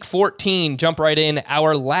at Week 14. Jump right in.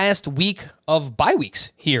 Our last week of bye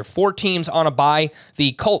weeks here. 4 teams on a bye.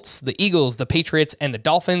 The Colts, the Eagles, the Patriots, and the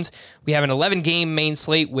Dolphins. We have an 11-game main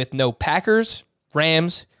slate with no Packers,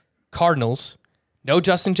 Rams, Cardinals, no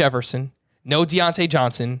Justin Jefferson, no Deontay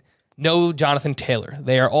Johnson, no Jonathan Taylor.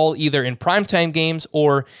 They are all either in primetime games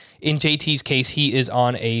or, in JT's case, he is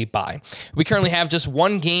on a bye. We currently have just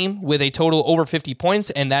one game with a total over 50 points,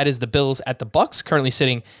 and that is the Bills at the Bucks, currently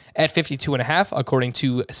sitting at 52.5, according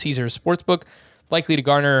to Caesars Sportsbook. Likely to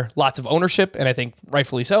garner lots of ownership, and I think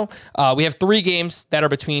rightfully so. We have 3 games that are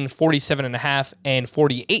between 47.5 and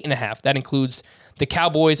 48.5. That includes the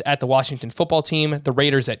Cowboys at the Washington football team, the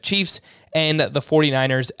Raiders at Chiefs, and the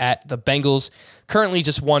 49ers at the Bengals. Currently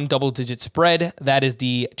just one double-digit spread. That is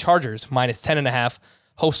the Chargers, minus 10.5,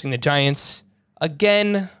 hosting the Giants.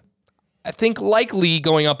 Again, I think likely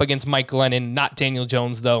going up against Mike Glennon, not Daniel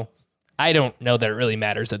Jones, though. I don't know that it really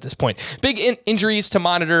matters at this point. Big injuries to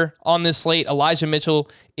monitor on this slate. Elijah Mitchell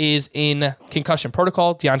is in concussion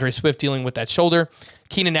protocol. DeAndre Swift dealing with that shoulder.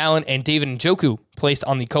 Keenan Allen and David Njoku placed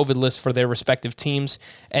on the COVID list for their respective teams.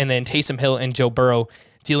 And then Taysom Hill and Joe Burrow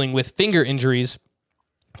dealing with finger injuries.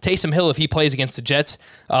 Taysom Hill, if he plays against the Jets,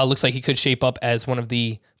 looks like he could shape up as one of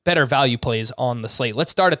the better value plays on the slate.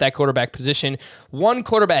 Let's start at that quarterback position. One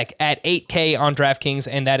quarterback at $8K on DraftKings,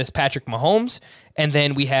 and that is Patrick Mahomes. And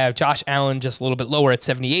then we have Josh Allen just a little bit lower at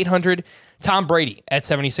 7,800. Tom Brady at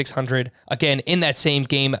 7,600. Again, in that same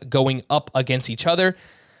game, going up against each other.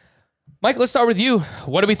 Mike, let's start with you.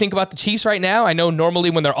 What do we think about the Chiefs right now? I know normally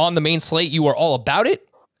when they're on the main slate, you are all about it.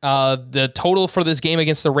 The total for this game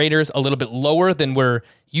against the Raiders, a little bit lower than we're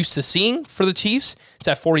used to seeing for the Chiefs. It's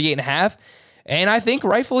at 48.5. And I think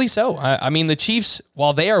rightfully so. I mean, the Chiefs,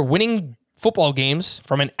 while they are winning football games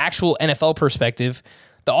from an actual NFL perspective,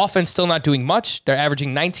 the offense still not doing much. They're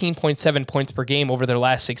averaging 19.7 points per game over their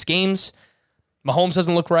last 6 games. Mahomes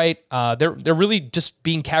doesn't look right. They're really just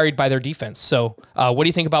being carried by their defense. So what do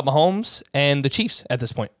you think about Mahomes and the Chiefs at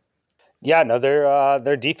this point? Yeah, no,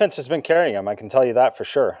 their defense has been carrying them. I can tell you that for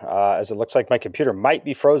sure. As it looks like my computer might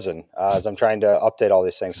be frozen as I'm trying to update all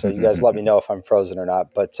these things. So you guys let me know if I'm frozen or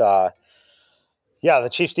not. But yeah,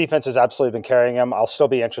 the Chiefs defense has absolutely been carrying them. I'll still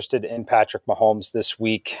be interested in Patrick Mahomes this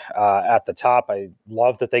week at the top. I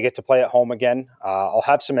love that they get to play at home again. I'll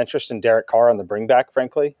have some interest in Derek Carr on the bringback,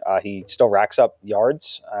 frankly. He still racks up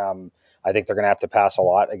yards. I think they're going to have to pass a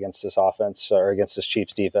lot against this offense or against this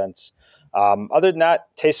Chiefs defense. Other than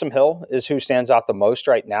that, Taysom Hill is who stands out the most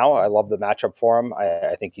right now. I love the matchup for him.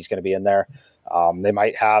 I think he's going to be in there. They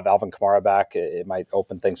might have Alvin Kamara back. It might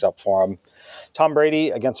open things up for him. Tom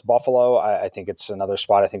Brady against Buffalo, I think it's another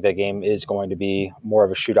spot. I think that game is going to be more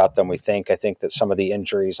of a shootout than we think. I think that some of the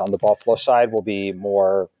injuries on the Buffalo side will be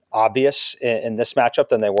more obvious in this matchup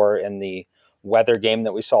than they were in the weather game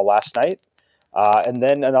that we saw last night. And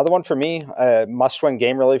then another one for me, must-win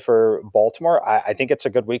game really for Baltimore. I think it's a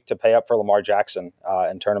good week to pay up for Lamar Jackson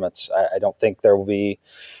in tournaments. I don't think there will be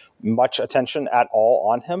much attention at all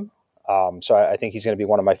on him. So I think he's going to be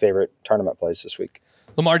one of my favorite tournament plays this week.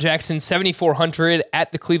 Lamar Jackson, 7,400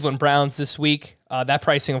 at the Cleveland Browns this week. That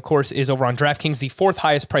pricing, of course, is over on DraftKings, the fourth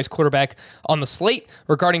highest priced quarterback on the slate.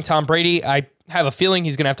 Regarding Tom Brady, I have a feeling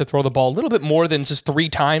he's going to have to throw the ball a little bit more than just 3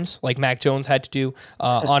 times, like Mac Jones had to do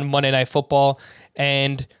on Monday Night Football.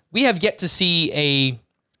 And we have yet to see a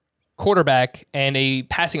quarterback and a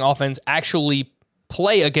passing offense actually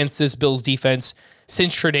play against this Bills defense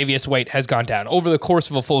since Tre'Davious White has gone down over the course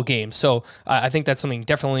of a full game. So I think that's something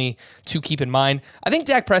definitely to keep in mind. I think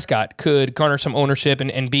Dak Prescott could garner some ownership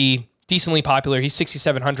and be decently popular. He's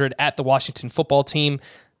 6,700 at the Washington football team.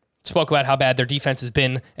 Spoke about how bad their defense has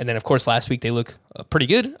been. And then, of course, last week they look pretty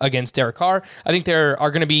good against Derek Carr. I think there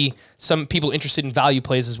are going to be some people interested in value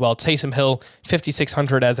plays as well. Taysom Hill,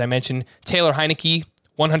 5,600, as I mentioned. Taylor Heineke,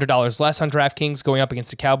 $100 less on DraftKings going up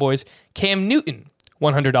against the Cowboys. Cam Newton,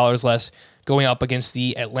 $100 less going up against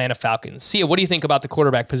the Atlanta Falcons. Sia, what do you think about the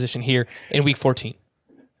quarterback position here in Week 14?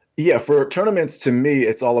 Yeah, for tournaments, to me,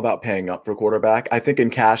 it's all about paying up for quarterback. I think in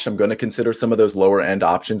cash, I'm going to consider some of those lower end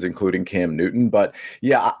options, including Cam Newton. But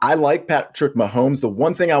yeah, I like Patrick Mahomes. The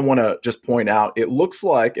one thing I want to just point out, it looks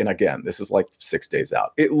like, and again, this is like 6 days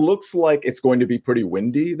out, it looks like it's going to be pretty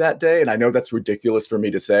windy that day. And I know that's ridiculous for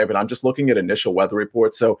me to say, but I'm just looking at initial weather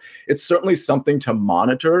reports. So it's certainly something to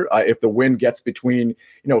monitor. If the wind gets between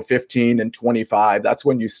 15 and 25, that's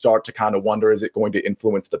when you start to kind of wonder, is it going to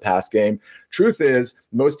influence the pass game? Truth is,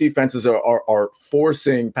 most defenses are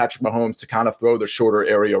forcing Patrick Mahomes to kind of throw the shorter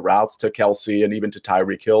area routes to Kelsey and even to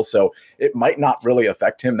Tyreek Hill. So it might not really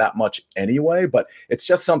affect him that much anyway, but it's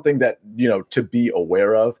just something that, to be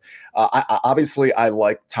aware of. Obviously, I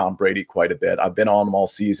like Tom Brady quite a bit. I've been on him all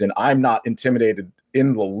season. I'm not intimidated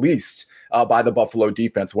in the least by the Buffalo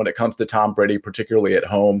defense when it comes to Tom Brady, particularly at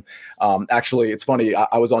home. Actually, it's funny.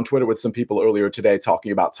 I was on Twitter with some people earlier today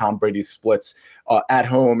talking about Tom Brady's splits at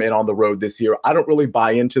home and on the road this year. I don't really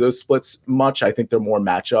buy into those splits much. I think they're more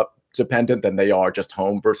matchup dependent than they are just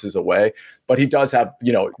home versus away. But he does have,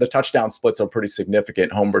 the touchdown splits are pretty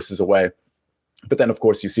significant home versus away. But then, of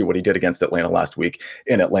course, you see what he did against Atlanta last week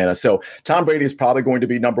in Atlanta. So Tom Brady is probably going to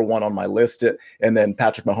be number one on my list. And then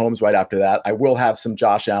Patrick Mahomes right after that. I will have some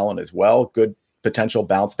Josh Allen as well. Good potential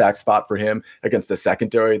bounce back spot for him against the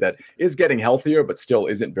secondary that is getting healthier, but still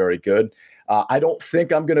isn't very good. I don't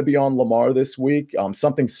think I'm going to be on Lamar this week.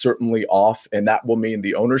 Something's certainly off, and that will mean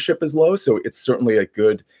the ownership is low. So it's certainly a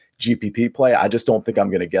good GPP play. I just don't think I'm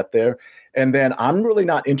going to get there. And then I'm really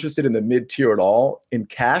not interested in the mid-tier at all. In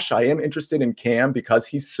cash, I am interested in Cam because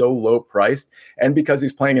he's so low priced and because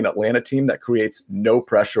he's playing an Atlanta team that creates no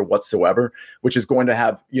pressure whatsoever, which is going to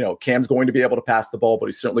have, Cam's going to be able to pass the ball, but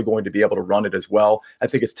he's certainly going to be able to run it as well. I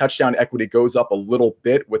think his touchdown equity goes up a little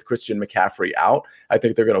bit with Christian McCaffrey out. I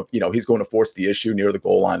think they're going to, he's going to force the issue near the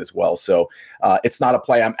goal line as well. So it's not a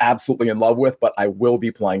play I'm absolutely in love with, but I will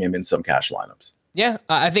be playing him in some cash lineups. Yeah,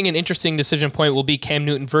 I think an interesting decision point will be Cam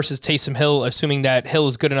Newton versus Taysom Hill, assuming that Hill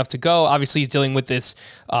is good enough to go. Obviously, he's dealing with this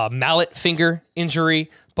mallet finger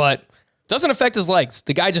injury, but doesn't affect his legs.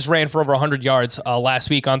 The guy just ran for over 100 yards last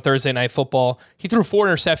week on Thursday Night Football. He threw 4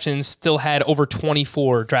 interceptions, still had over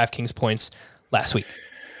 24 DraftKings points last week.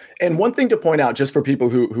 And one thing to point out, just for people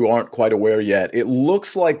who aren't quite aware yet, it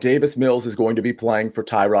looks like Davis Mills is going to be playing for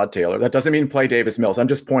Tyrod Taylor. That doesn't mean play Davis Mills. I'm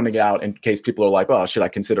just pointing out in case people are like, oh, should I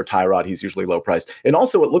consider Tyrod? He's usually low priced. And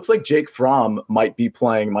also, it looks like Jake Fromm might be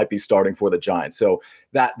starting for the Giants. So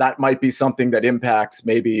that might be something that impacts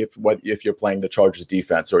maybe if you're playing the Chargers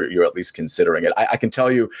defense or you're at least considering it. I can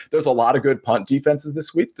tell you there's a lot of good punt defenses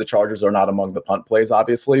this week. The Chargers are not among the punt plays,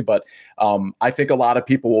 obviously, but I think a lot of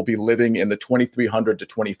people will be living in the 2,300 to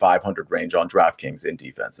 2,500 range on DraftKings in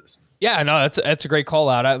defenses. Yeah, no, that's a great call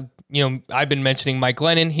out. I've been mentioning Mike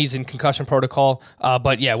Glennon. He's in concussion protocol.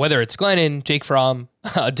 But yeah, whether it's Glennon, Jake Fromm,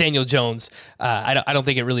 Daniel Jones, I don't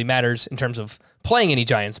think it really matters in terms of playing any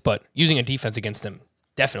Giants, but using a defense against them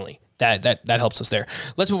definitely that helps us there.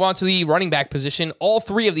 Let's move on to the running back position. All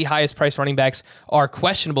three of the highest priced running backs are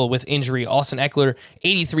questionable with injury. Austin Eckler,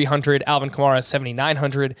 8,300. Alvin Kamara,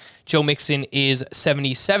 7,900. Joe Mixon is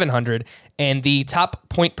 7,700. And the top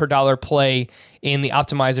point per dollar play in the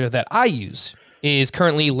optimizer that I use is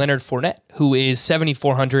currently Leonard Fournette, who is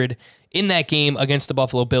 7,400 in that game against the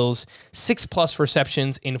Buffalo Bills. 6+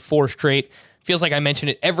 receptions in 4 straight. Feels like I mention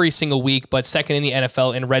it every single week, but second in the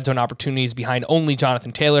NFL in red zone opportunities behind only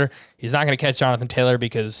Jonathan Taylor. He's not going to catch Jonathan Taylor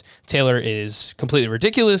because Taylor is completely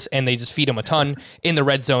ridiculous and they just feed him a ton in the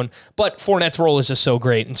red zone. But Fournette's role is just so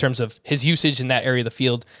great in terms of his usage in that area of the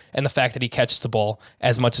field and the fact that he catches the ball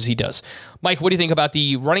as much as he does. Mike, what do you think about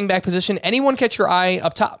the running back position? Anyone catch your eye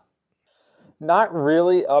up top? Not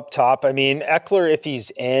really up top. I mean, Eckler, if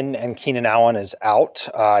he's in and Keenan Allen is out,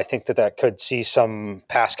 I think that could see some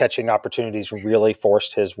pass catching opportunities really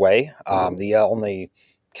forced his way. The only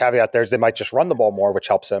caveat there is they might just run the ball more, which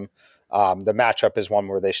helps him. The matchup is one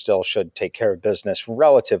where they still should take care of business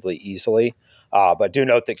relatively easily. But do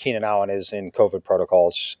note that Keenan Allen is in COVID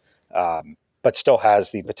protocols, but still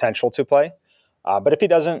has the potential to play. But if he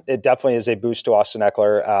doesn't, it definitely is a boost to Austin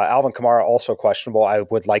Eckler. Alvin Kamara, also questionable. I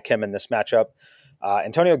would like him in this matchup.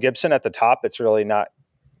 Antonio Gibson at the top, it's really not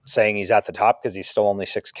saying he's at the top because he's still only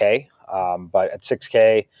 6K. But at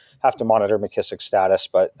 6K, have to monitor McKissick's status,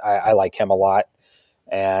 but I like him a lot.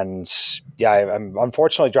 And yeah, I'm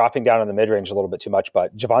unfortunately dropping down in the mid-range a little bit too much,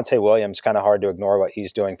 but Javonte Williams, kind of hard to ignore what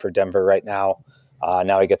he's doing for Denver right now.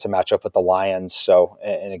 Now he gets a matchup with the Lions. So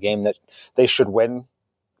in a game that they should win,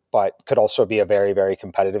 but could also be a very, very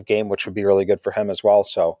competitive game, which would be really good for him as well.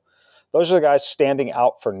 So those are the guys standing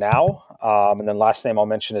out for now. And then last name I'll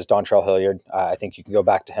mention is Dontrell Hilliard. I think you can go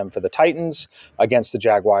back to him for the Titans against the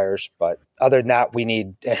Jaguars. But other than that, we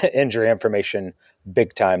need injury information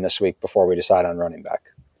big time this week before we decide on running back.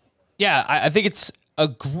 Yeah, I think it's a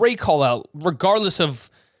great call out, regardless of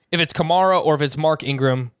if it's Kamara or if it's Mark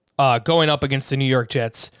Ingram going up against the New York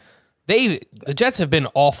Jets. The Jets have been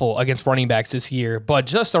awful against running backs this year, but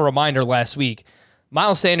just a reminder last week,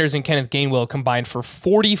 Miles Sanders and Kenneth Gainwell combined for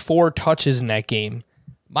 44 touches in that game.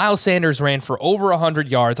 Miles Sanders ran for over 100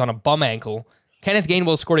 yards on a bum ankle. Kenneth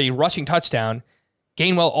Gainwell scored a rushing touchdown.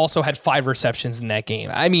 Gainwell also had 5 receptions in that game.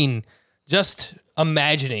 I mean, just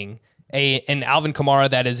imagining an Alvin Kamara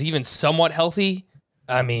that is even somewhat healthy,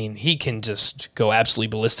 I mean, he can just go absolutely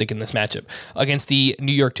ballistic in this matchup against the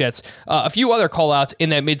New York Jets. A few other call-outs in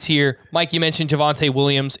that mid-tier. Mike, you mentioned Javonte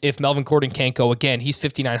Williams. If Melvin Gordon can't go again, he's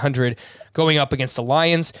 5,900 going up against the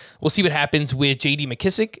Lions. We'll see what happens with J.D.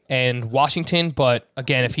 McKissick and Washington. But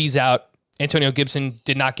again, if he's out, Antonio Gibson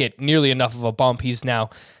did not get nearly enough of a bump. He's now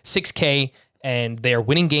 6K, and they are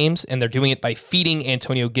winning games, and they're doing it by feeding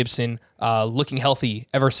Antonio Gibson, looking healthy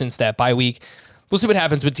ever since that bye week. We'll see what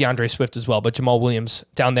happens with DeAndre Swift as well, but Jamal Williams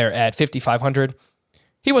down there at 5,500.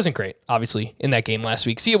 He wasn't great, obviously, in that game last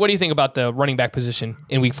week. Sia, what do you think about the running back position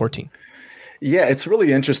in Week 14? Yeah, it's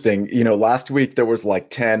really interesting. You know, last week there was like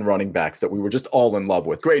 10 running backs that we were just all in love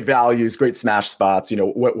with. Great values, great smash spots, you know,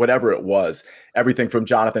 whatever it was. Everything from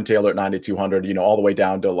Jonathan Taylor at 9,200, you know, all the way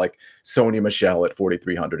down to like Sony Michel at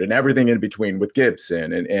 4,300 and everything in between with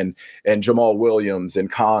Gibson and Jamal Williams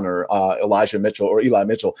and Connor, Eli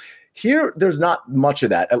Mitchell. Here, there's not much of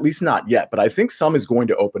that, at least not yet, but I think some is going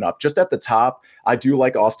to open up. Just at the top, I do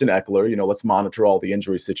like Austin Eckler. You know, let's monitor all the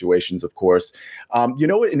injury situations, of course. You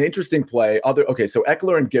know, an interesting play. So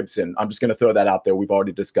Eckler and Gibson, I'm just going to throw that out there. We've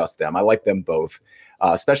already discussed them. I like them both,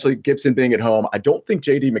 especially Gibson being at home. I don't think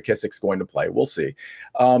J.D. McKissick's going to play. We'll see.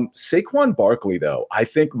 Saquon Barkley, though, I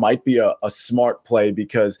think might be a smart play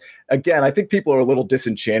because, again, I think people are a little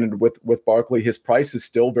disenchanted with Barkley. His price is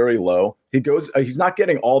still very low. He's not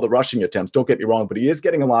getting all the rushing attempts, don't get me wrong, but he is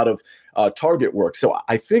getting a lot of target work. So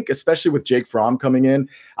I think, especially with Jake Fromm coming in,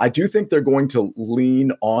 I do think they're going to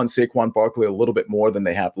lean on Saquon Barkley a little bit more than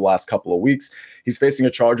they have the last couple of weeks. He's facing a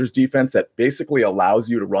Chargers defense that basically allows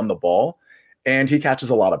you to run the ball, and he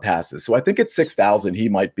catches a lot of passes. So I think at 6,000, he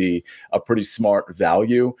might be a pretty smart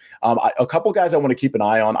value. A couple guys I want to keep an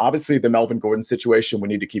eye on. Obviously, the Melvin Gordon situation we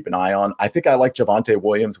need to keep an eye on. I think I like Javonte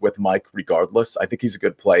Williams with Mike regardless. I think he's a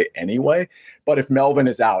good play anyway. But if Melvin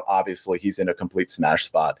is out, obviously, he's in a complete smash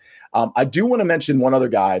spot. I do want to mention one other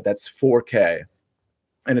guy that's 4K,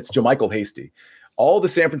 and it's JaMychal Hasty. All the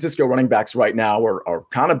San Francisco running backs right now are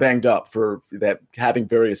kind of banged up for that, having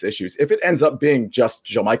various issues. If it ends up being just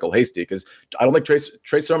JaMychal Hasty, because I don't think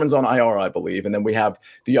Trey Sermon's on IR, I believe, and then we have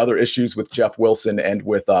the other issues with Jeff Wilson and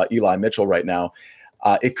with Eli Mitchell right now,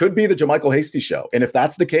 it could be the JaMychal Hasty show. And if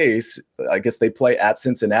that's the case, I guess they play at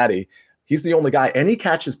Cincinnati. He's the only guy, and he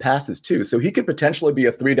catches passes too. So he could potentially be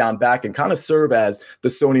a 3-down back and kind of serve as the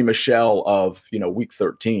Sony Michel of, week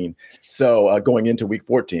 13. So going into week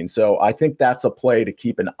 14. So I think that's a play to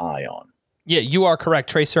keep an eye on. Yeah, you are correct.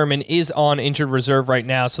 Trey Sermon is on injured reserve right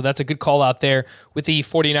now, so that's a good call out there with the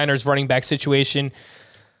 49ers running back situation.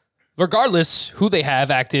 Regardless who they have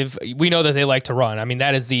active, we know that they like to run. I mean,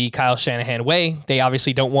 that is the Kyle Shanahan way. They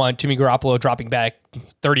obviously don't want Jimmy Garoppolo dropping back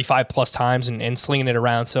 35 plus times and slinging it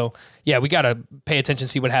around. So, yeah, we got to pay attention,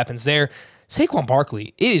 see what happens there. Saquon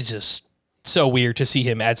Barkley, it is just so weird to see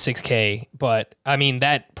him at $6K, but I mean,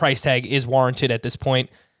 that price tag is warranted at this point.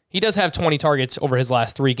 He does have 20 targets over his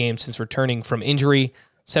last 3 games since returning from injury,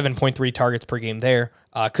 7.3 targets per game there.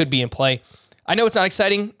 Could be in play. I know it's not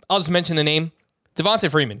exciting. I'll just mention the name. Devonta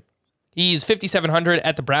Freeman. He's 5,700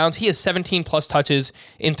 at the Browns. He has 17 plus touches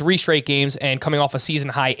in 3 straight games and coming off a season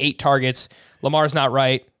high 8 targets. Lamar's not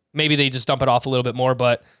right. Maybe they just dump it off a little bit more,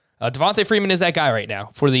 but Devonta Freeman is that guy right now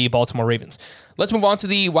for the Baltimore Ravens. Let's move on to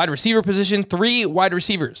the wide receiver position. 3 wide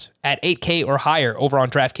receivers at 8K or higher over on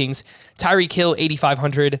DraftKings. Tyreek Hill,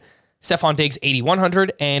 8,500. Stephon Diggs,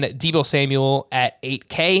 8,100. And Deebo Samuel at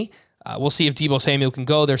 8K. We'll see if Deebo Samuel can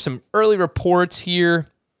go. There's some early reports here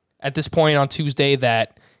at this point on Tuesday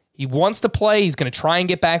that he wants to play. He's going to try and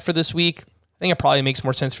get back for this week. I think it probably makes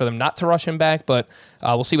more sense for them not to rush him back, but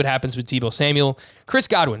we'll see what happens with Deebo Samuel. Chris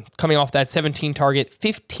Godwin, coming off that 17 target,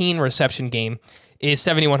 15 reception game, is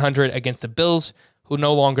 7,100 against the Bills, who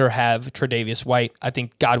no longer have Tre'Davious White. I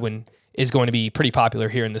think Godwin is going to be pretty popular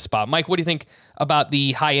here in this spot. Mike, what do you think about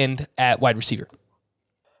the high end at wide receiver?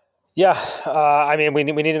 Yeah, I mean, we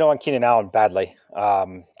need to know on Keenan Allen badly.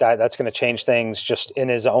 That's going to change things just in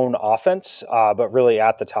his own offense, but really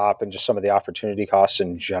at the top and just some of the opportunity costs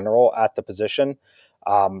in general at the position.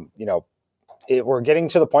 We're getting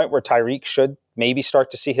to the point where Tyreek should maybe start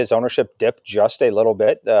to see his ownership dip just a little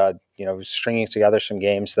bit, stringing together some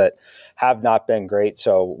games that have not been great.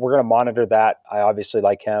 So we're going to monitor that. I obviously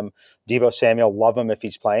like him. Deebo Samuel, love him if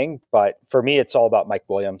he's playing. But for me, it's all about Mike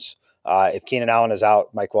Williams. If Keenan Allen is out,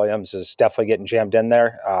 Mike Williams is definitely getting jammed in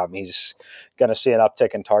there. He's going to see an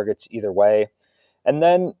uptick in targets either way. And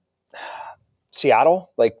then Seattle,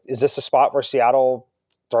 is this a spot where Seattle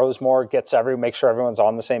throws more, make sure everyone's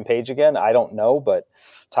on the same page again? I don't know, but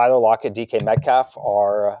Tyler Lockett, DK Metcalf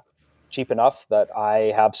are cheap enough that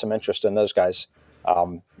I have some interest in those guys.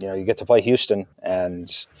 You get to play Houston, and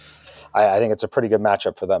I think it's a pretty good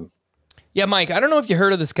matchup for them. Yeah, Mike, I don't know if you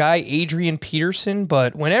heard of this guy, Adrian Peterson,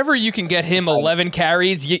 but whenever you can get him 11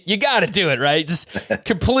 carries, you got to do it, right? Just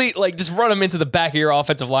just run him into the back of your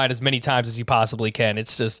offensive line as many times as you possibly can.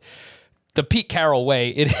 It's just the Pete Carroll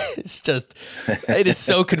way. It is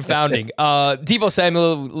so confounding. Deebo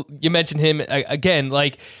Samuel, you mentioned him again,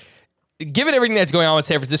 given everything that's going on with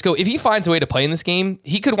San Francisco, if he finds a way to play in this game,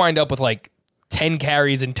 he could wind up with 10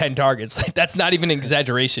 carries and 10 targets. That's not even an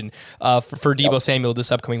exaggeration for Deebo Samuel this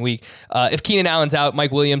upcoming week. If Keenan Allen's out,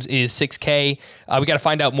 Mike Williams is 6K. We got to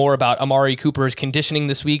find out more about Amari Cooper's conditioning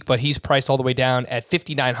this week, but he's priced all the way down at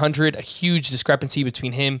 5,900. A huge discrepancy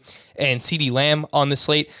between him and CeeDee Lamb on this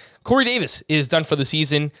slate. Corey Davis is done for the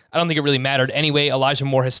season. I don't think it really mattered anyway. Elijah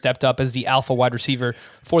Moore has stepped up as the alpha wide receiver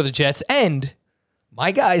for the Jets. And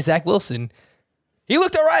my guy, Zach Wilson, he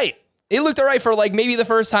looked all right. It looked all right for maybe the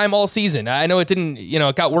first time all season. I know it didn't,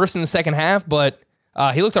 it got worse in the second half, but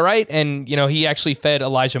he looked all right. And, he actually fed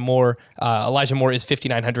Elijah Moore. Elijah Moore is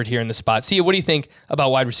 5,900 here in the spot. Sia, what do you think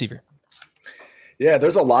about wide receiver? Yeah,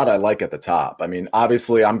 there's a lot I like at the top. I mean,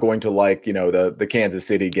 obviously, I'm going to like, the Kansas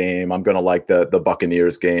City game. I'm going to like the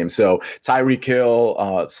Buccaneers game. So Tyreek Hill,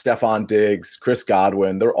 Stephon Diggs, Chris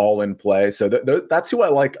Godwin, they're all in play. So that's who I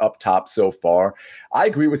like up top so far. I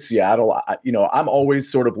agree with Seattle. I'm always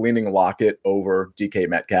sort of leaning Lockett over DK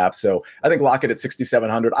Metcalf. So I think Lockett at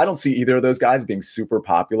 6,700. I don't see either of those guys being super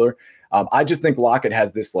popular. I just think Lockett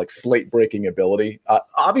has this slate breaking ability.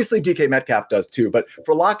 Obviously DK Metcalf does too, but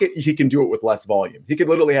for Lockett, he can do it with less volume. He could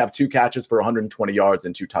literally have 2 catches for 120 yards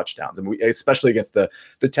and 2 touchdowns. And especially against the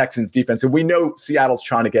Texans defense. And we know Seattle's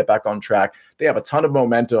trying to get back on track. They have a ton of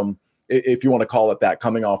momentum, if you want to call it that,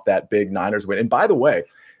 coming off that big Niners win. And by the way,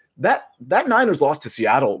 that Niners loss to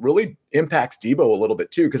Seattle really impacts Deebo a little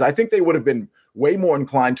bit too, because I think they would have been way more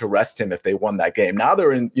inclined to rest him if they won that game. Now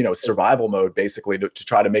they're in survival mode basically to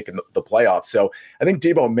try to make the playoffs. So I think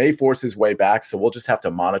Deebo may force his way back. So we'll just have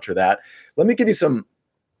to monitor that. Let me give you some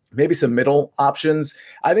maybe some middle options.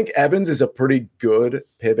 I think Evans is a pretty good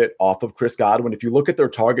pivot off of Chris Godwin. If you look at their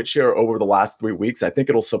target share over the last 3 weeks, I think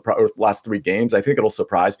it'll surprise, or last 3 games, I think it'll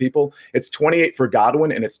surprise people. It's 28 for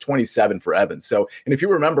Godwin and it's 27 for Evans. So, and if you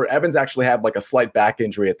remember, Evans actually had like a slight back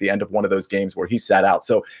injury at the end of one of those games where he sat out.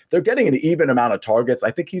 So they're getting an even amount of targets.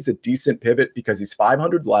 I think he's a decent pivot because he's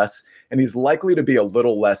 500 less and he's likely to be a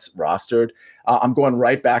little less rostered. I'm going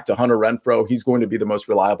right back to Hunter Renfrow. He's going to be the most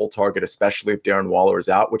reliable target, especially if Darren Waller is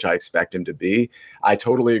out, which I expect him to be. I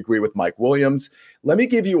totally agree with Mike Williams. Let me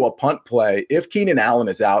give you a punt play. If Keenan Allen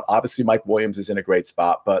is out, obviously Mike Williams is in a great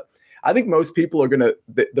spot, but I think most people are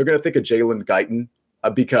they're going to think of Jalen Guyton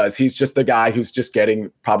because he's just the guy who's just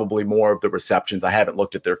getting probably more of the receptions. I haven't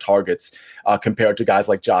looked at their targets compared to guys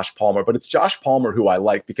like Josh Palmer, but it's Josh Palmer who I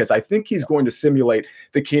like because I think he's going to simulate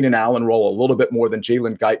the Keenan Allen role a little bit more than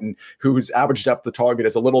Jalen Guyton, who's averaged up the target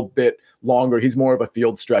is a little bit longer. He's more of a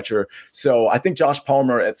field stretcher. So I think Josh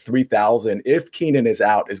Palmer at 3,000, if Keenan is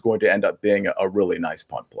out, is going to end up being a really nice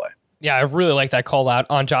punt play. Yeah, I really like that call out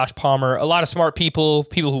on Josh Palmer. A lot of smart people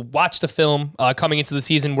who watched the film coming into the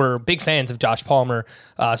season were big fans of Josh Palmer.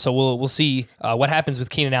 So we'll see what happens with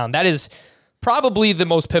Keenan Allen. That is probably the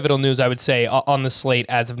most pivotal news, I would say, on the slate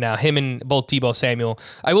as of now. Him and both Deebo Samuel.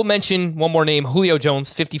 I will mention one more name, Julio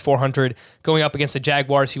Jones, 5,400, going up against the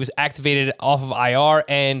Jaguars. He was activated off of IR,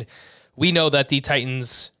 and we know that the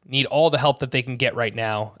Titans need all the help that they can get right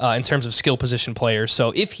now in terms of skill position players.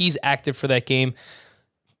 So if he's active for that game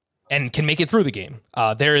and can make it through the game,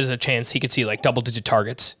 there is a chance he could see like double-digit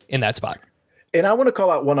targets in that spot. And I want to call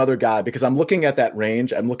out one other guy because I'm looking at that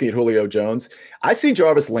range. I'm looking at Julio Jones. I see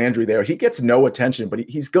Jarvis Landry there. He gets no attention, but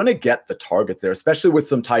he's going to get the targets there, especially with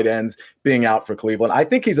some tight ends being out for Cleveland. I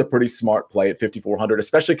think he's a pretty smart play at 5,400,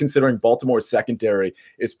 especially considering Baltimore's secondary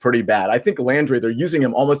is pretty bad. I think Landry, they're using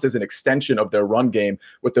him almost as an extension of their run game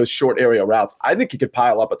with those short area routes. I think he could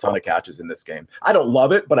pile up a ton of catches in this game. I don't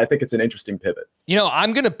love it, but I think it's an interesting pivot. You know,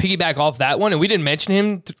 I'm going to piggyback off that one, and we didn't mention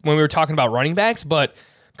him when we were talking about running backs, but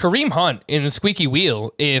Kareem Hunt in the squeaky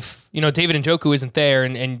wheel, if, David Njoku isn't there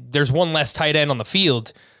and there's one less tight end on the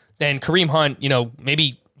field, then Kareem Hunt,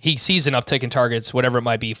 maybe he sees an uptick in targets, whatever it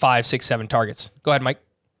might be, 5, 6, 7 targets. Go ahead, Mike.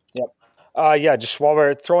 Yep. Just while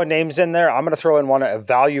we're throwing names in there, I'm going to throw in a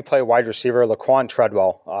value play wide receiver, Laquan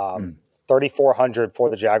Treadwell. 3,400 for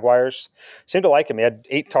the Jaguars. Seemed to like him. He had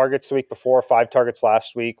 8 targets the week before, 5 targets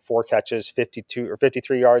last week, 4 catches,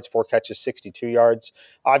 53 yards, 4 catches, 62 yards.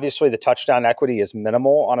 Obviously, the touchdown equity is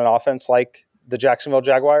minimal on an offense like the Jacksonville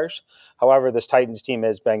Jaguars. However, this Titans team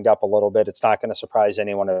is banged up a little bit. It's not going to surprise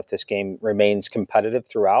anyone if this game remains competitive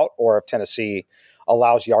throughout or if Tennessee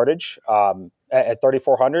allows yardage. At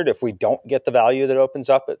 3,400, if we don't get the value that opens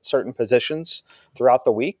up at certain positions throughout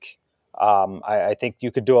the week, I think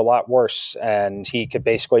you could do a lot worse, and he could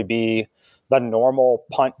basically be the normal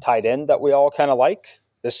punt tight end that we all kind of like.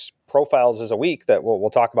 This profiles is a week that we'll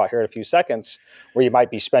talk about here in a few seconds where you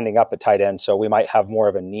might be spending up at tight end, so we might have more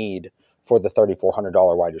of a need for the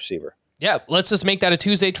 $3,400 wide receiver. Yeah, let's just make that a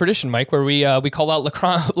Tuesday tradition, Mike, where we call out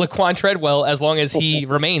Laquan Treadwell as long as he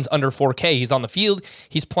remains under 4K. He's on the field.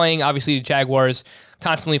 He's playing, obviously, the Jaguars,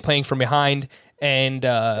 constantly playing from behind and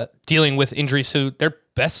dealing with injuries to their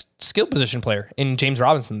best skill position player in James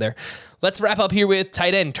Robinson there. Let's wrap up here with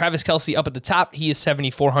tight end. Travis Kelce up at the top. He is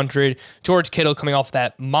 7,400. George Kittle coming off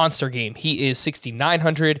that monster game. He is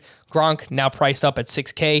 6,900. Gronk now priced up at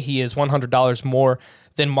 6K. He is $100 more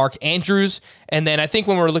than Mark Andrews. And then I think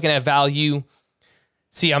when we're looking at value,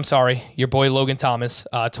 your boy Logan Thomas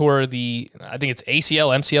tore I think it's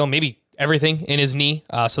ACL, MCL, maybe everything in his knee.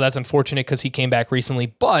 So that's unfortunate because he came back recently.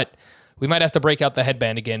 But we might have to break out the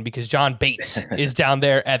headband again because John Bates is down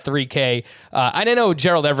there at 3K. I didn't know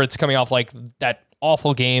Gerald Everett's coming off like that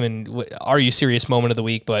awful game and are you serious moment of the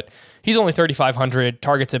week, but he's only 3,500.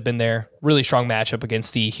 Targets have been there. Really strong matchup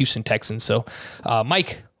against the Houston Texans. So,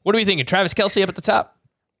 Mike, what are we thinking? Travis Kelce up at the top?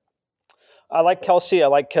 I like Kelce. I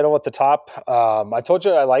like Kittle at the top. I told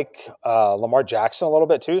you I like Lamar Jackson a little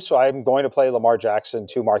bit too, so I'm going to play Lamar Jackson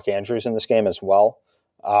to Mark Andrews in this game as well.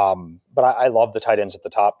 But I love the tight ends at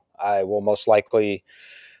the top. I will most likely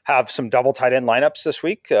have some double tight end lineups this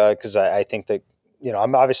week because I think that,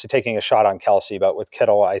 I'm obviously taking a shot on Kelce, but with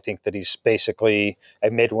Kittle, I think that he's basically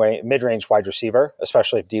a mid-range wide receiver,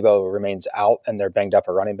 especially if Deebo remains out and they're banged up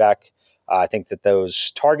at running back. I think that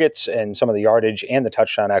those targets and some of the yardage and the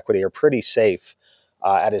touchdown equity are pretty safe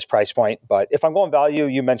at his price point. But if I'm going value,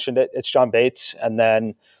 you mentioned it, it's John Bates. And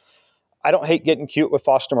then I don't hate getting cute with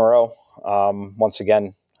Foster Moreau. Once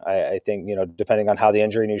again, I think, depending on how the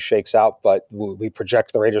injury news shakes out, but we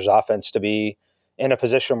project the Raiders offense to be in a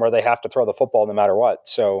position where they have to throw the football no matter what.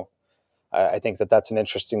 So I think that's an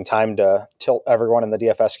interesting time to tilt everyone in the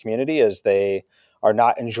DFS community as they are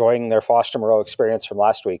not enjoying their Foster Moreau experience from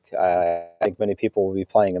last week. I think many people will be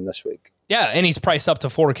playing him this week. Yeah, and he's priced up to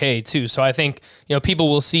 $4K too. So I think people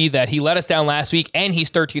will see that he let us down last week, and he's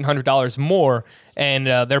 $1,300 more, and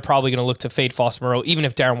they're probably going to look to fade Foster Moreau, even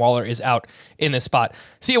if Darren Waller is out in this spot.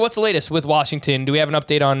 See, what's the latest with Washington? Do we have an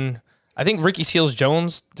update on? I think Ricky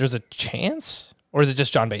Seals-Jones. There's a chance, or is it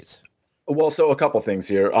just John Bates? Well, so a couple things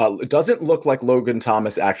here. It doesn't look like Logan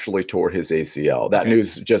Thomas actually tore his ACL. That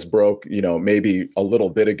news just broke, maybe a little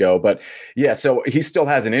bit ago. But yeah, so he still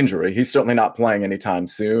has an injury. He's certainly not playing anytime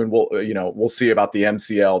soon. We'll see about the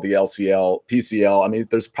MCL, the LCL, PCL. I mean,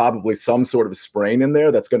 there's probably some sort of sprain in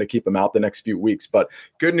there that's going to keep him out the next few weeks. But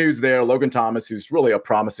good news there, Logan Thomas, who's really a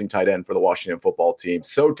promising tight end for the Washington football team,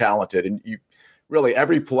 so talented, and you really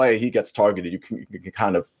every play he gets targeted, you can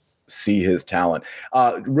kind of see his talent.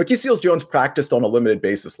 Ricky Seals-Jones practiced on a limited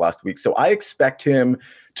basis last week, so I expect him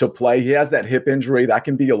to play. He has that hip injury. That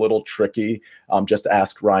can be a little tricky, just to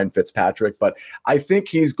ask Ryan Fitzpatrick, but I think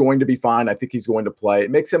he's going to be fine. I think he's going to play.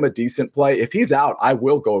 It makes him a decent play. If he's out, I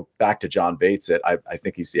will go back to John Bates. I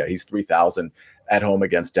think he's 3,000 at home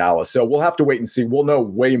against Dallas. So we'll have to wait and see. We'll know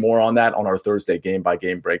way more on that on our Thursday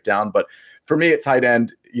game-by-game breakdown. But for me at tight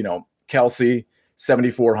end, Kelsey,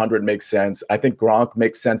 7,400 makes sense. I think Gronk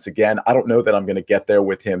makes sense again. I don't know that I'm going to get there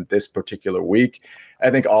with him this particular week.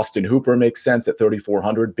 I think Austin Hooper makes sense at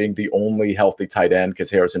 3,400, being the only healthy tight end,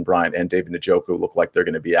 because Harrison Bryant and David Njoku look like they're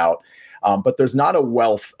going to be out. But there's not a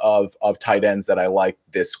wealth of tight ends that I like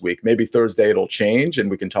this week. Maybe Thursday it'll change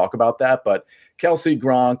and we can talk about that. But Kelsey,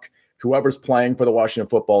 Gronk, whoever's playing for the Washington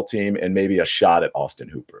football team, and maybe a shot at Austin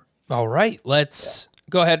Hooper. All right, let's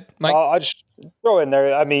go ahead, Mike. I'll just throw in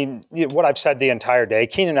there. I mean, what I've said the entire day,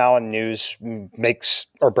 Keenan Allen news makes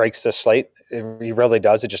or breaks this slate. It really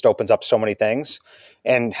does. It just opens up so many things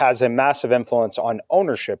and has a massive influence on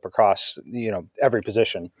ownership across, every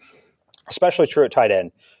position, especially true at tight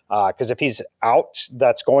end. Because if he's out,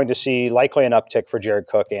 that's going to see likely an uptick for Jared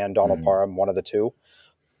Cook and Donald Parham, one of the two.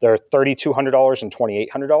 They're $3,200 and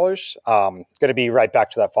 $2,800. Going to be right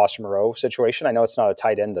back to that Foster Moreau situation. I know it's not a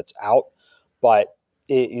tight end that's out, but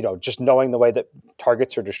just knowing the way that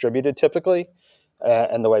targets are distributed typically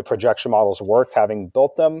and the way projection models work, having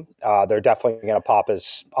built them, they're definitely going to pop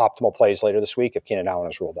as optimal plays later this week if Keenan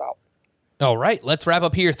Allen is ruled out. All right, let's wrap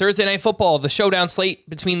up here. Thursday Night Football, the showdown slate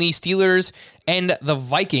between the Steelers and the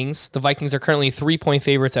Vikings. The Vikings are currently 3-point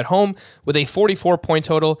favorites at home with a 44-point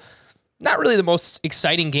total. Not really the most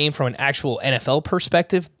exciting game from an actual NFL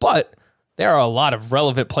perspective, but there are a lot of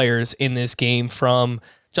relevant players in this game, from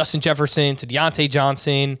Justin Jefferson to Deontay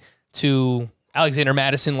Johnson to Alexander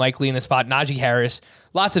Mattison likely in the spot, Najee Harris.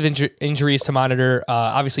 Lots of injuries to monitor.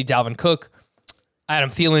 Obviously, Dalvin Cook. Adam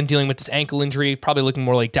Thielen dealing with this ankle injury, probably looking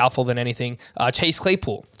more like doubtful than anything. Chase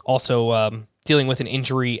Claypool also dealing with an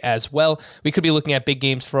injury as well. We could be looking at big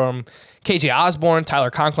games from KJ Osborne.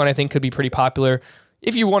 Tyler Conklin, I think, could be pretty popular.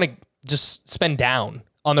 If you want to just spend down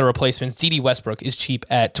on the replacements, D.D. Westbrook is cheap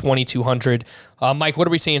at $2,200. Mike, what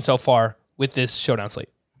are we seeing so far with this showdown slate?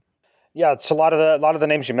 Yeah, it's a lot of the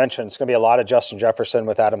names you mentioned. It's going to be a lot of Justin Jefferson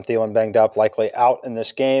with Adam Thielen banged up, likely out in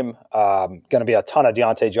this game. Going to be a ton of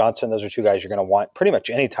Deontay Johnson. Those are two guys you're going to want pretty much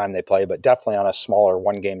any time they play, but definitely on a smaller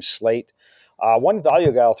one-game slate. One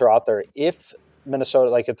value guy I'll throw out there, if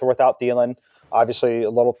Minnesota, if they're without Thielen, obviously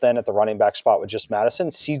a little thin at the running back spot with just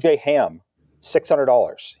Madison, C.J. Ham,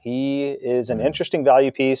 $600. He is an interesting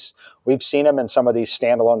value piece. We've seen him in some of these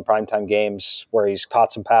standalone primetime games where he's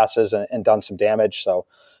caught some passes and done some damage, so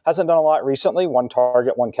hasn't done a lot recently. 1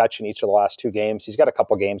 target, 1 catch in each of the last 2 games. He's got a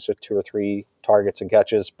couple games with 2 or 3 targets and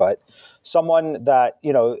catches, but someone that,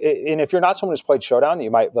 and if you're not someone who's played Showdown, you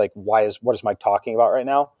might like, what is Mike talking about right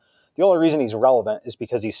now? The only reason he's relevant is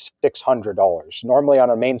because he's $600. Normally on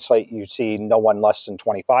a main slate, you see no one less than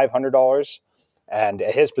 $2,500. And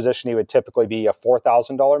at his position, he would typically be a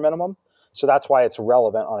 $4,000 minimum. So that's why it's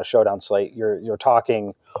relevant on a Showdown slate. You're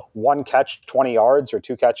talking 1 catch, 20 yards, or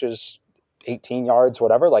 2 catches, 18 yards,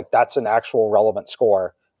 whatever. That's an actual relevant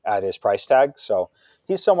score at his price tag. So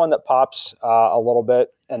he's someone that pops a little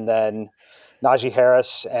bit. And then Najee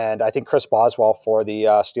Harris and I think Chris Boswell for the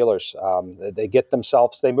Steelers.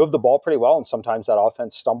 They move the ball pretty well, and sometimes that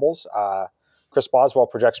offense stumbles. Chris Boswell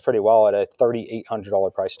projects pretty well at a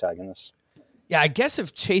 $3,800 price tag in this. Yeah, I guess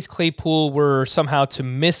if Chase Claypool were somehow to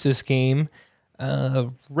miss this game,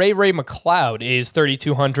 Ray McLeod is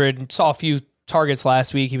 $3,200. Saw a few targets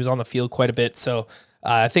last week. He was on the field quite a bit, so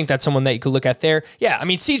I think that's someone that you could look at there. Yeah, I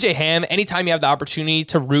mean, CJ Ham, anytime you have the opportunity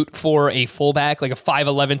to root for a fullback, like a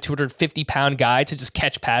 5'11", 250-pound guy to just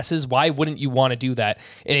catch passes, why wouldn't you want to do that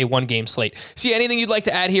in a one-game slate? See, anything you'd like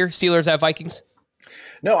to add here, Steelers at Vikings?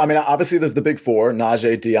 No, I mean, obviously there's the big four,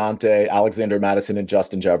 Najee, Deontay, Alexander Mattison, and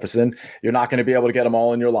Justin Jefferson. You're not going to be able to get them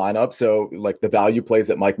all in your lineup. So like the value plays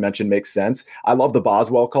that Mike mentioned makes sense. I love the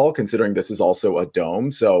Boswell call considering this is also a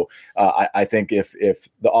dome. So I think if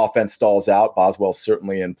the offense stalls out, Boswell's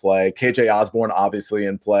certainly in play. KJ Osborne, obviously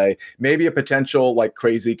in play. Maybe a potential like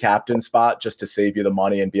crazy captain spot just to save you the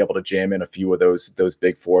money and be able to jam in a few of those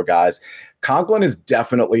big four guys. Conklin is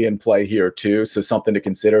definitely in play here too, so something to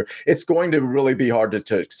consider. It's going to really be hard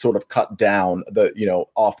to sort of cut down the,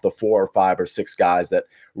 off the 4 or 5 or 6 guys that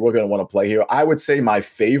we're going to want to play here. I would say my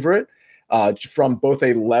favorite from both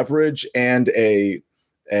a leverage and a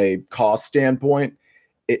cost standpoint,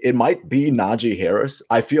 it might be Najee Harris.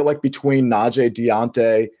 I feel like between Najee,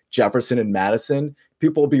 Deontay, Jefferson, and Madison,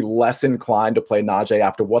 people will be less inclined to play Najee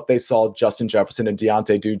after what they saw Justin Jefferson and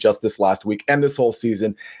Deontay do just this last week and this whole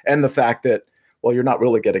season, and the fact that, well, you're not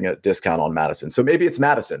really getting a discount on Madison. So maybe it's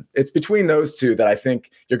Madison. It's between those two that I think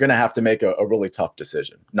you're going to have to make a really tough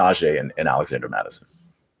decision, Najee and Alexander Madison.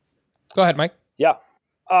 Go ahead, Mike. Yeah.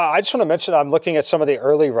 I just want to mention, I'm looking at some of the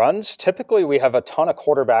early runs. Typically, we have a ton of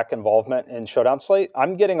quarterback involvement in Showdown slate.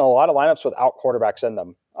 I'm getting a lot of lineups without quarterbacks in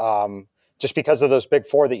them. Just because of those big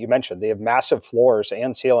four that you mentioned. They have massive floors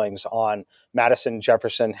and ceilings on Madison,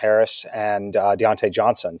 Jefferson, Harris, and Deontay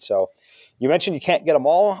Johnson. So you mentioned you can't get them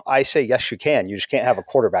all. I say, yes, you can. You just can't have a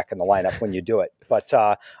quarterback in the lineup when you do it. But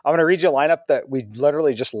I'm going to read you a lineup that we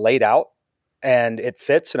literally just laid out, and it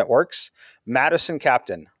fits and it works. Madison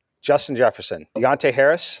captain, Justin Jefferson,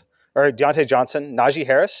 Deontay Johnson, Najee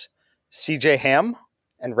Harris, CJ Ham,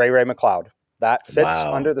 and Ray McLeod. That fits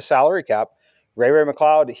under the salary cap. Ray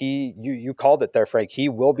McLeod, you called it there, Frank. He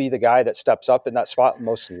will be the guy that steps up in that spot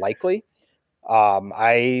most likely.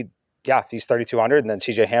 He's 3,200, and then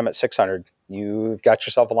CJ Ham at 600. You've got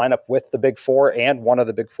yourself a lineup with the big four and one of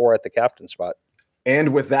the big four at the captain spot.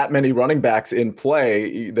 And with that many running backs in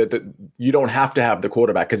play, that you don't have to have the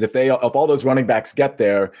quarterback, because if all those running backs get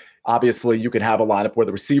there, obviously you can have a lineup where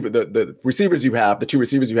the receivers you have, the 2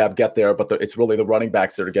 receivers you have get there, but it's really the running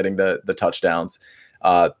backs that are getting the touchdowns.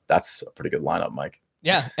 That's a pretty good lineup, Mike.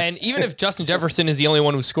 Yeah, and even if Justin Jefferson is the only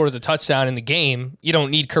one who scores a touchdown in the game, you don't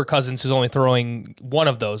need Kirk Cousins, who's only throwing one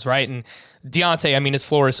of those, right? And Deontay, I mean, his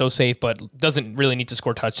floor is so safe, but doesn't really need to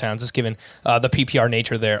score touchdowns, just given the PPR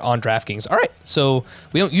nature there on DraftKings. All right, so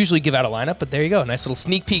we don't usually give out a lineup, but there you go. Nice little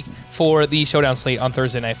sneak peek for the Showdown slate on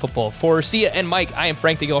Thursday Night Football. For Sia and Mike, I am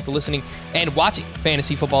Frank. Thank you all for listening and watching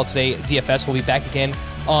Fantasy Football Today DFS. We'll be back again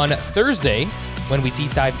on Thursday when we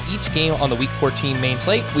deep dive each game on the Week 14 main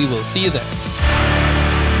slate. We will see you then.